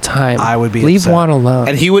this whole time. I would be Leave upset. Juan alone.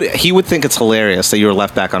 and he would think it's hilarious that you were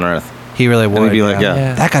left back on Earth. He really would. he'd be like,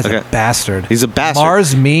 yeah. That guy's Okay. a bastard. He's a bastard.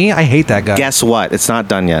 Mars, me? I hate that guy. Guess what? It's not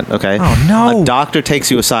done yet. Okay. Oh, no. A doctor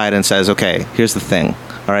takes you aside and says, "Okay, here's the thing.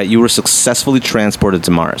 All right, you were successfully transported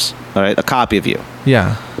to Mars. All right, a copy of you,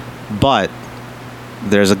 Yeah. but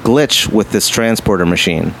there's a glitch with this transporter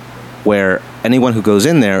machine, where anyone who goes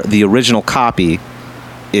in there, the original copy,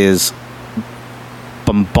 is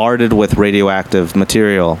bombarded with radioactive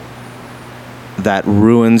material that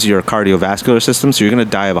ruins your cardiovascular system. So you're gonna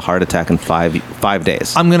die of a heart attack in five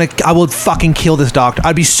days. I will fucking kill this doctor.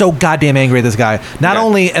 I'd be so goddamn angry at this guy. Not Yeah.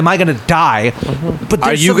 only am I gonna die, but there's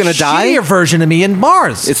Are you some gonna die? shittier version of me in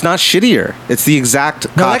Mars. It's not shittier. It's the exact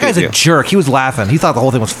no, copy that guy's of a you. jerk. He was laughing. He thought the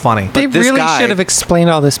whole thing was funny. they this really guy- should have explained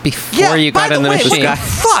all this before you by got in the way, what machine. the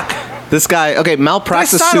fuck? This guy, okay,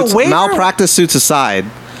 malpractice Did I sign a suits. waiver? Malpractice suits aside,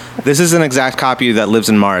 this is an exact copy of you that lives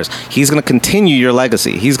in Mars. He's gonna continue your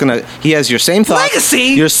legacy. He has your same thoughts, Legacy?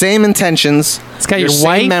 your same intentions, It's got your your same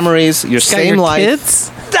wife, memories, your It's got same your life.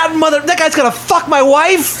 kids. That guy's gonna fuck my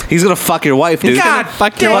wife? He's gonna fuck your wife, dude. God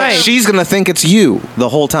fuck your damn. wife. She's gonna think it's you the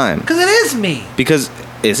whole time. Because it is me. Because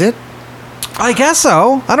is it? I guess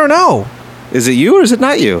so. I don't know. Is it you or is it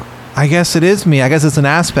not you? I guess it is me. I guess it's an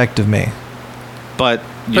aspect of me. But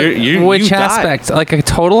But you which died. aspect? Like a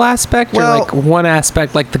total aspect, Well- or like one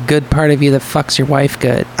aspect, like the good part of you that fucks your wife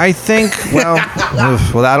good? I think. Well,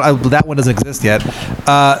 that one doesn't exist yet.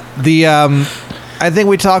 I think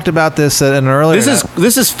we talked about this in an earlier.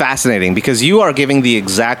 This is fascinating because you are giving the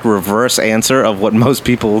exact reverse answer of what most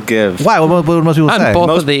people give. Why? What do most people On say? both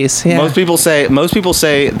of these, yeah. Most people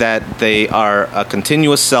say that they are a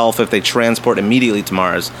continuous self if they transport immediately to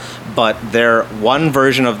Mars, but they're one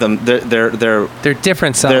version of them. They're They're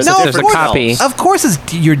different There's selves. a No, There's a different copy. selves. Of course,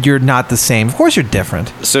 you're not the same. Of course, you're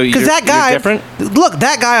different. So because you're- that guy, you're different? Look,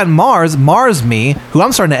 that guy on Mars, me, who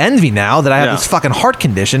I'm starting to envy now that I have Yeah. this fucking heart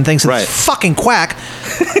condition, thinks Right. it's fucking quack.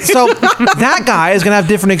 So that guy is gonna have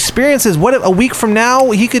different experiences. What if a week from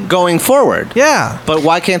now he could go? going forward. Yeah, But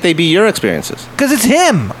why can't they be your experiences? because it's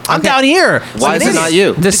him. I'm down here. Why Like is an it not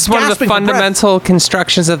idiot. you? This is one of the Gasping for breath. fundamental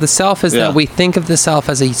constructions of the self is Yeah. that we think of the self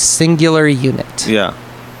as a singular unit. Yeah.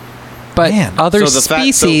 But Man. other So the fact-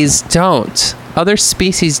 species don't. Other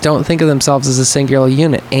species don't think of themselves as a singular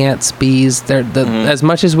unit. Ants, bees, as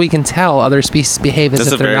much as we can tell, other species behave as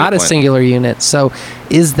That's a if they're very not good a point. singular unit. So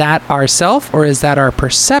is that ourself or is that our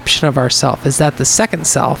perception of ourself? Is that the second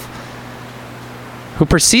self who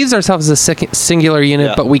perceives ourselves as a singular unit,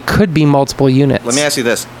 Yeah. but we could be multiple units? Let me ask you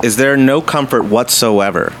this: is there no comfort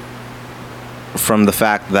whatsoever from the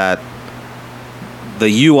fact that the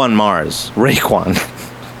you on Mars, Raekwon,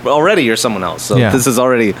 well, already you're someone else, so Yeah. this is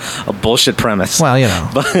already a bullshit premise. Well, you know.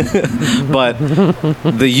 But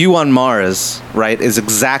the you on Mars, right, is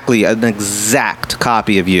exactly an exact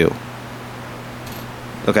copy of you.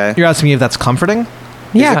 Okay. You're asking me if that's comforting?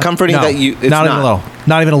 yeah. Is it comforting No, that you? It's not even a little.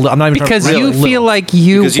 Not even a little. I'm not even Because really you little. feel like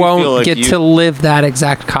you Because you won't feel like get you- to live that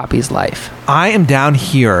exact copy's life. I am down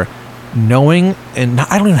here knowing, and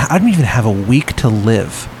I don't even have a week to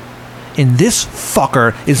live. And this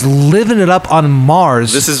fucker is living it up on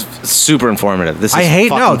Mars. This is super informative. This is I hate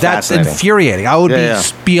fucking that's fascinating. infuriating. I would Yeah, be yeah.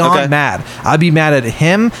 beyond Okay. mad. I'd be mad at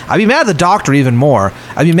him. I'd be mad at the doctor even more.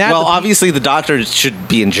 I'd be mad. Well, at the, obviously the doctor should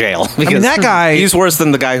be in jail because that guy- he's worse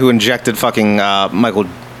than the guy who injected fucking Michael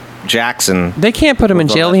Jackson. They can't put him in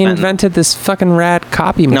With all jail. that He fentanyl. invented this fucking rad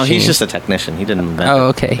copy machine. No, he's just a technician. He didn't invent it. Oh,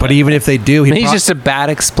 okay. but even if they do, He's just a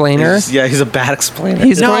bad explainer. He's a bad explainer.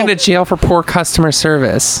 He's No. going to jail for poor customer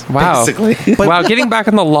service. Wow. Basically. Wow, getting back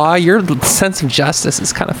in the law, your sense of justice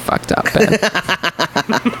is kind of fucked up, Ben.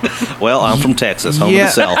 Well, I'm from Texas, home Yeah.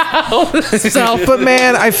 of the South. But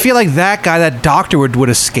man, I feel like that guy, that doctor, would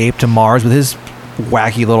escape to Mars with his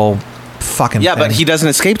wacky little fucking Yeah, thing. but he doesn't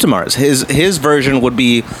escape to Mars. His version would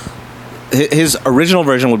be. His original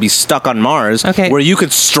version would be stuck on Mars, Okay. where you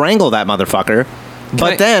could strangle that motherfucker.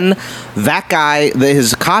 But I- then that guy,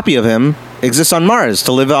 his copy of him, exists on Mars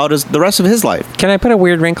to live out the rest of his life. Can I put a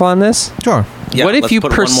weird wrinkle on this? Sure. Yeah, what if let's you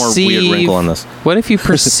put one more weird perceive? wrinkle on this? What if you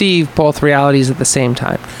perceive both realities at the same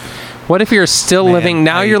time? What if you're still Man, living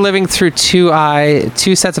now? I- You're living through two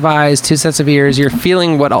sets of eyes, two sets of ears. You're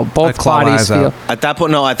feeling what both claw my bodies eyes feel. out. At that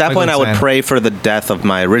point, no. At that I point, go I would insane. pray for the death of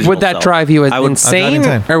my original. Would that self. drive you I would, insane,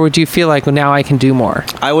 insane. or would you feel like, well, now I can do more?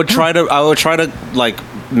 I would try to. I would try to like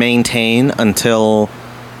maintain until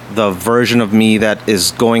the version of me that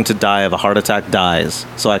is going to die of a heart attack dies,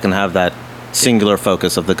 so I can have that singular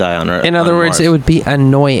focus of the guy on Earth. In other on words, Mars. it would be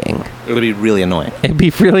annoying. It would be really annoying. It'd be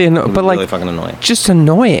really annoying, but really like fucking annoying. just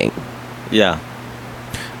annoying. Yeah.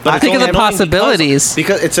 I it's think of only the annoying possibilities.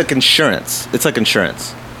 because it's like insurance. It's like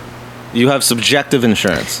insurance. You have subjective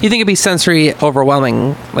insurance. You think it'd be sensory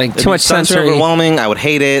overwhelming, like It'd too be much sensory? overwhelming. I would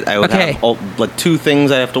hate it. I would Okay. have like two things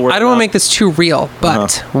I have to worry I don't want about. to make this too real,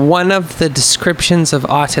 but one of the descriptions of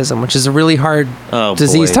autism, which is a really hard Oh,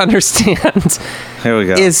 disease boy. to understand, Here we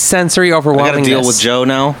go. is sensory I overwhelmingness. got to deal with Joe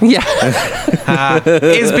now. Yeah,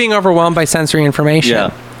 is being overwhelmed by sensory information. Yeah.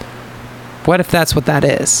 What if that's what that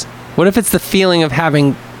is? What if it's the feeling of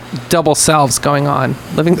having double selves going on,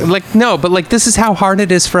 living like no, but like this is how hard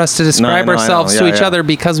it is for us to describe know, I know. ourselves to Yeah, each yeah. other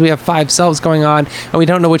because we have 5 selves going on and we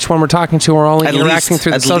don't know which one we're talking to. We're only interacting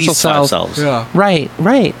through the at social least 5 selves. selves. Yeah. Right.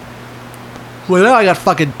 Well, now I got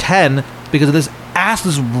fucking 10 because of this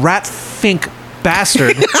rat fink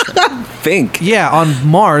bastard. Think. Yeah, on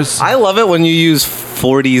Mars. I love it when you use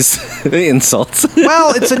 40s insults.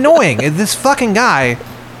 Well, it's annoying. This fucking guy.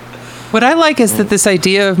 What I like is that this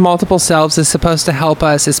idea of multiple selves is supposed to help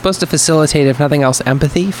us. It's supposed to facilitate, if nothing else,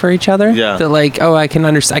 empathy for each other. Yeah. That like, oh, I can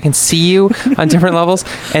understand. I can see you on different levels.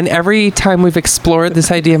 And every time we've explored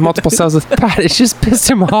this idea of multiple selves with Pat, it's just pissed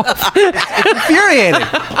him off. Infuriating.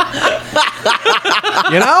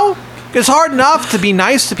 You know? It's hard enough to be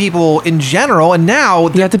nice to people in general, and now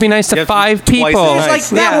You have to be nice You to have to 5 be twice people. as it's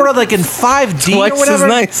nice. like now Yeah. we're like in 5D Twice or whatever. as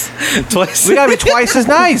nice. Twice. We gotta be twice as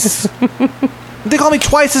nice. They call me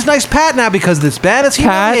twice as nice Pat now because of this, Ben. It's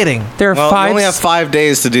Pat, humiliating. there are Well, you 5. only have 5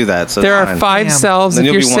 days to do that. So There it's are fine. 5 Damn. selves. Then If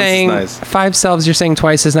you'll you're be once as saying nice. 5 selves, you're saying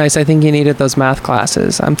twice as nice. I think you needed those math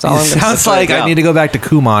classes. I'm all I'm gonna Sounds say. like yeah. I need to go back to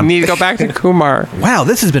Kumon. You need to go back to Kumar. Wow,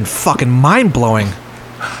 this has been fucking mind blowing.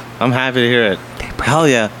 I'm happy to hear it. Hell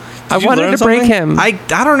yeah. I Did you wanted learn to break something? him. I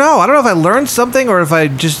don't know. I don't know if I learned something or if I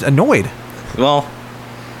just annoyed. Well,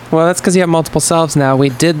 Well, that's because you have multiple selves now. We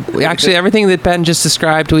actually everything that Ben just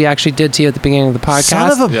described, we actually did to you at the beginning of the podcast.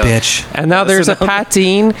 Son of a Yeah. bitch. and now there's a Pat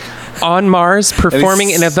Dean on Mars performing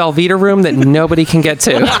in a Velveeta room that nobody can get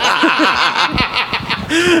to.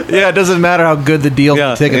 Yeah, it doesn't matter how good the deal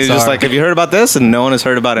yeah. tickets It's just are. like, have you heard about this? And no one has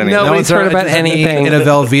heard about anything. No. Nobody's heard about just me anything. in a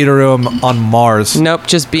Velveeta room on Mars. Nope,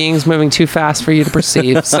 just beings moving too fast for you to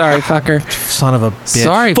perceive. Sorry, fucker. Son of a bitch.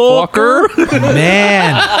 Sorry, fucker.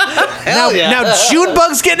 Man. Hell yeah. Now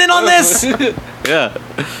Junebug's getting in on this. Yeah.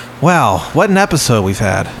 Wow, what an episode we've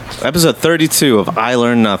had. Episode 32 of I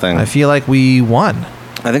Learned Nothing. I feel like we won.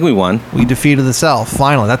 I think we won. We defeated the self.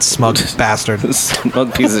 Finally, that smug bastard.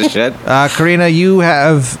 Smug piece of shit. Karina, you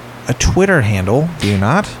have a Twitter handle, do you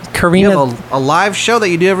not? Karina, You have a live show that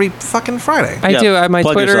you do every fucking Friday. I Yeah, do. My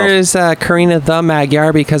plug Twitter yourself. is Karina the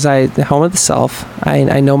Magyar because the home of the self. I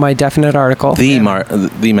know my definite article. The Magyar.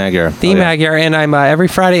 The Magyar, and I'm every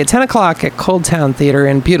Friday at 10 o'clock at Cold Town Theater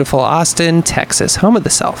in beautiful Austin, Texas, home of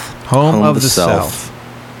the self. Home of the self.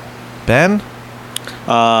 Ben?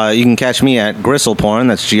 You can catch me at Gristleporn.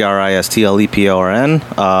 That's GRISTLEPORN.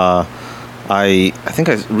 I think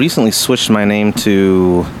I recently switched my name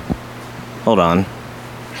to. Hold on.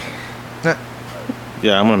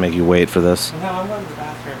 Yeah, I'm gonna make you wait for this. No, I'm going to the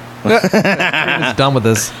bathroom. I'm just done with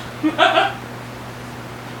this.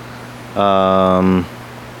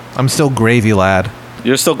 I'm still Gravy Lad.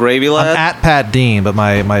 You're still Gravy I'm Lad. at Pat Dean, but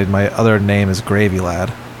my other name is Gravy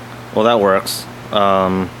Lad. Well, that works.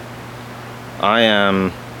 I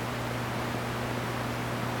am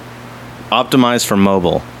optimized for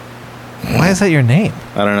mobile. Why is that your name?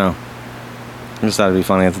 I don't know. I just thought it'd be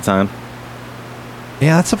funny at the time.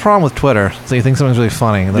 Yeah, that's the problem with Twitter. So you think something's really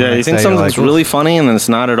funny. And then Yeah, the you next think day you're something's like, really funny and then it's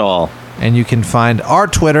not at all. And you can find our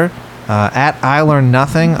Twitter at I Learned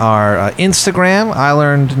Nothing, our Instagram, I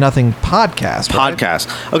Learned Nothing podcast. right?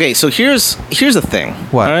 Podcast. Okay, so here's the thing.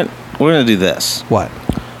 What? All right, we're gonna do this. What?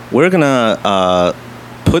 We're gonna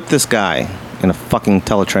put this guy in a fucking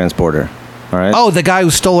teletransporter All right. Oh, the guy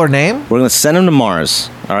who stole her name? We're gonna send him to Mars.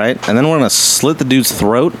 All right, and then we're gonna slit the dude's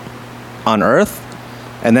throat on Earth,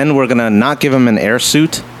 and then we're gonna not give him an air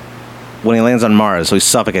suit when he lands on Mars, so he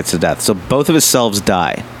suffocates to death. So both of his selves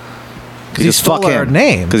die. Because he stole her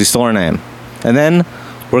name. Because he stole her name. And then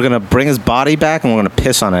we're gonna bring his body back, and we're gonna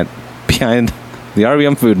piss on it behind the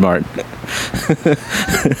RBM Food Mart.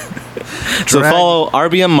 So follow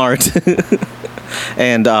RBM Mart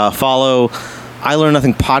and follow I Learn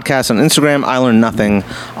Nothing podcast on Instagram, I Learn Nothing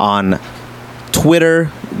on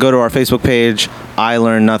Twitter. Go to our Facebook page, I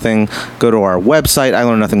Learn Nothing. Go to our website,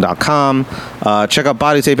 ilearnnothing.com. Check out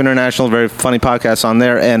Body Tape International, very funny podcast on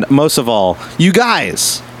there. And most of all, you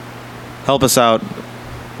guys, help us out.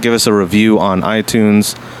 Give us a review on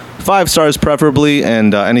iTunes. 5 stars preferably,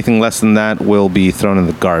 and anything less than that will be thrown in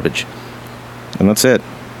the garbage. And that's it.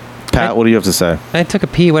 Pat, what do you have to say? I took a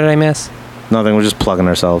pee. What did I miss? Nothing. We're just plugging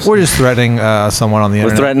ourselves. We're just threatening someone on the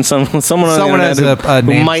internet. We're threatening someone on the internet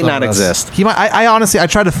who might not exist. He might. I honestly, I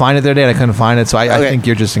tried to find it the other day and I couldn't find it. So I think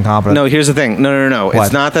you're just incompetent. No, here's the thing. No. What?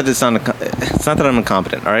 It's not that I'm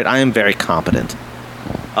incompetent. All right, I am very competent.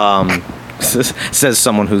 Says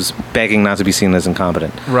someone who's begging not to be seen as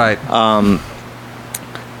incompetent. Right.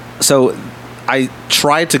 So I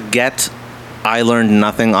tried to get I Learned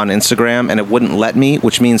Nothing on Instagram, and it wouldn't let me,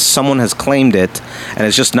 which means someone has claimed it and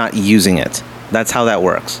is just not using it. That's how that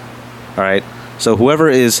works. All right? So whoever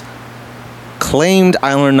is claimed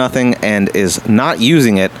I Learned Nothing and is not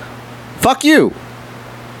using it, fuck you.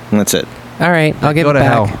 And that's it. All right, I'll give Go it to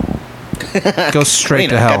back. hell. Go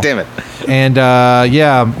straight to hell. God damn it. And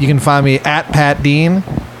yeah, you can find me at Pat Dean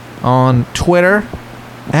on Twitter,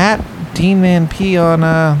 at DeanManP on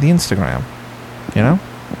the Instagram. You know,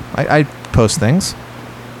 I post things.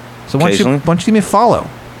 So why don't you give me a follow?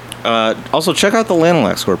 Also, check out the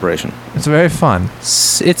Lanolax Corporation. It's very fun.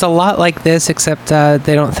 It's a lot like this, except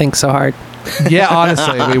they don't think so hard. Yeah,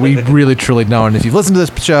 honestly, we really truly don't. And if you've listened to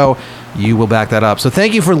this show, you will back that up. So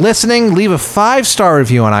thank you for listening. Leave a 5-star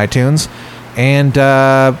review on iTunes, and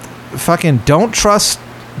fucking don't trust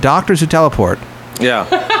doctors who teleport. Yeah.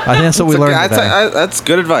 I think that's what we learned today. That's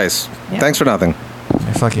good advice. Yeah. Thanks for nothing.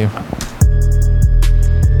 Yeah, fuck you.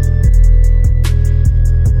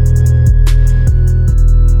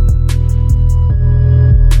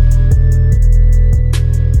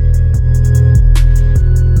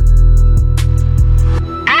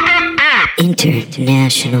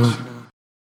 International.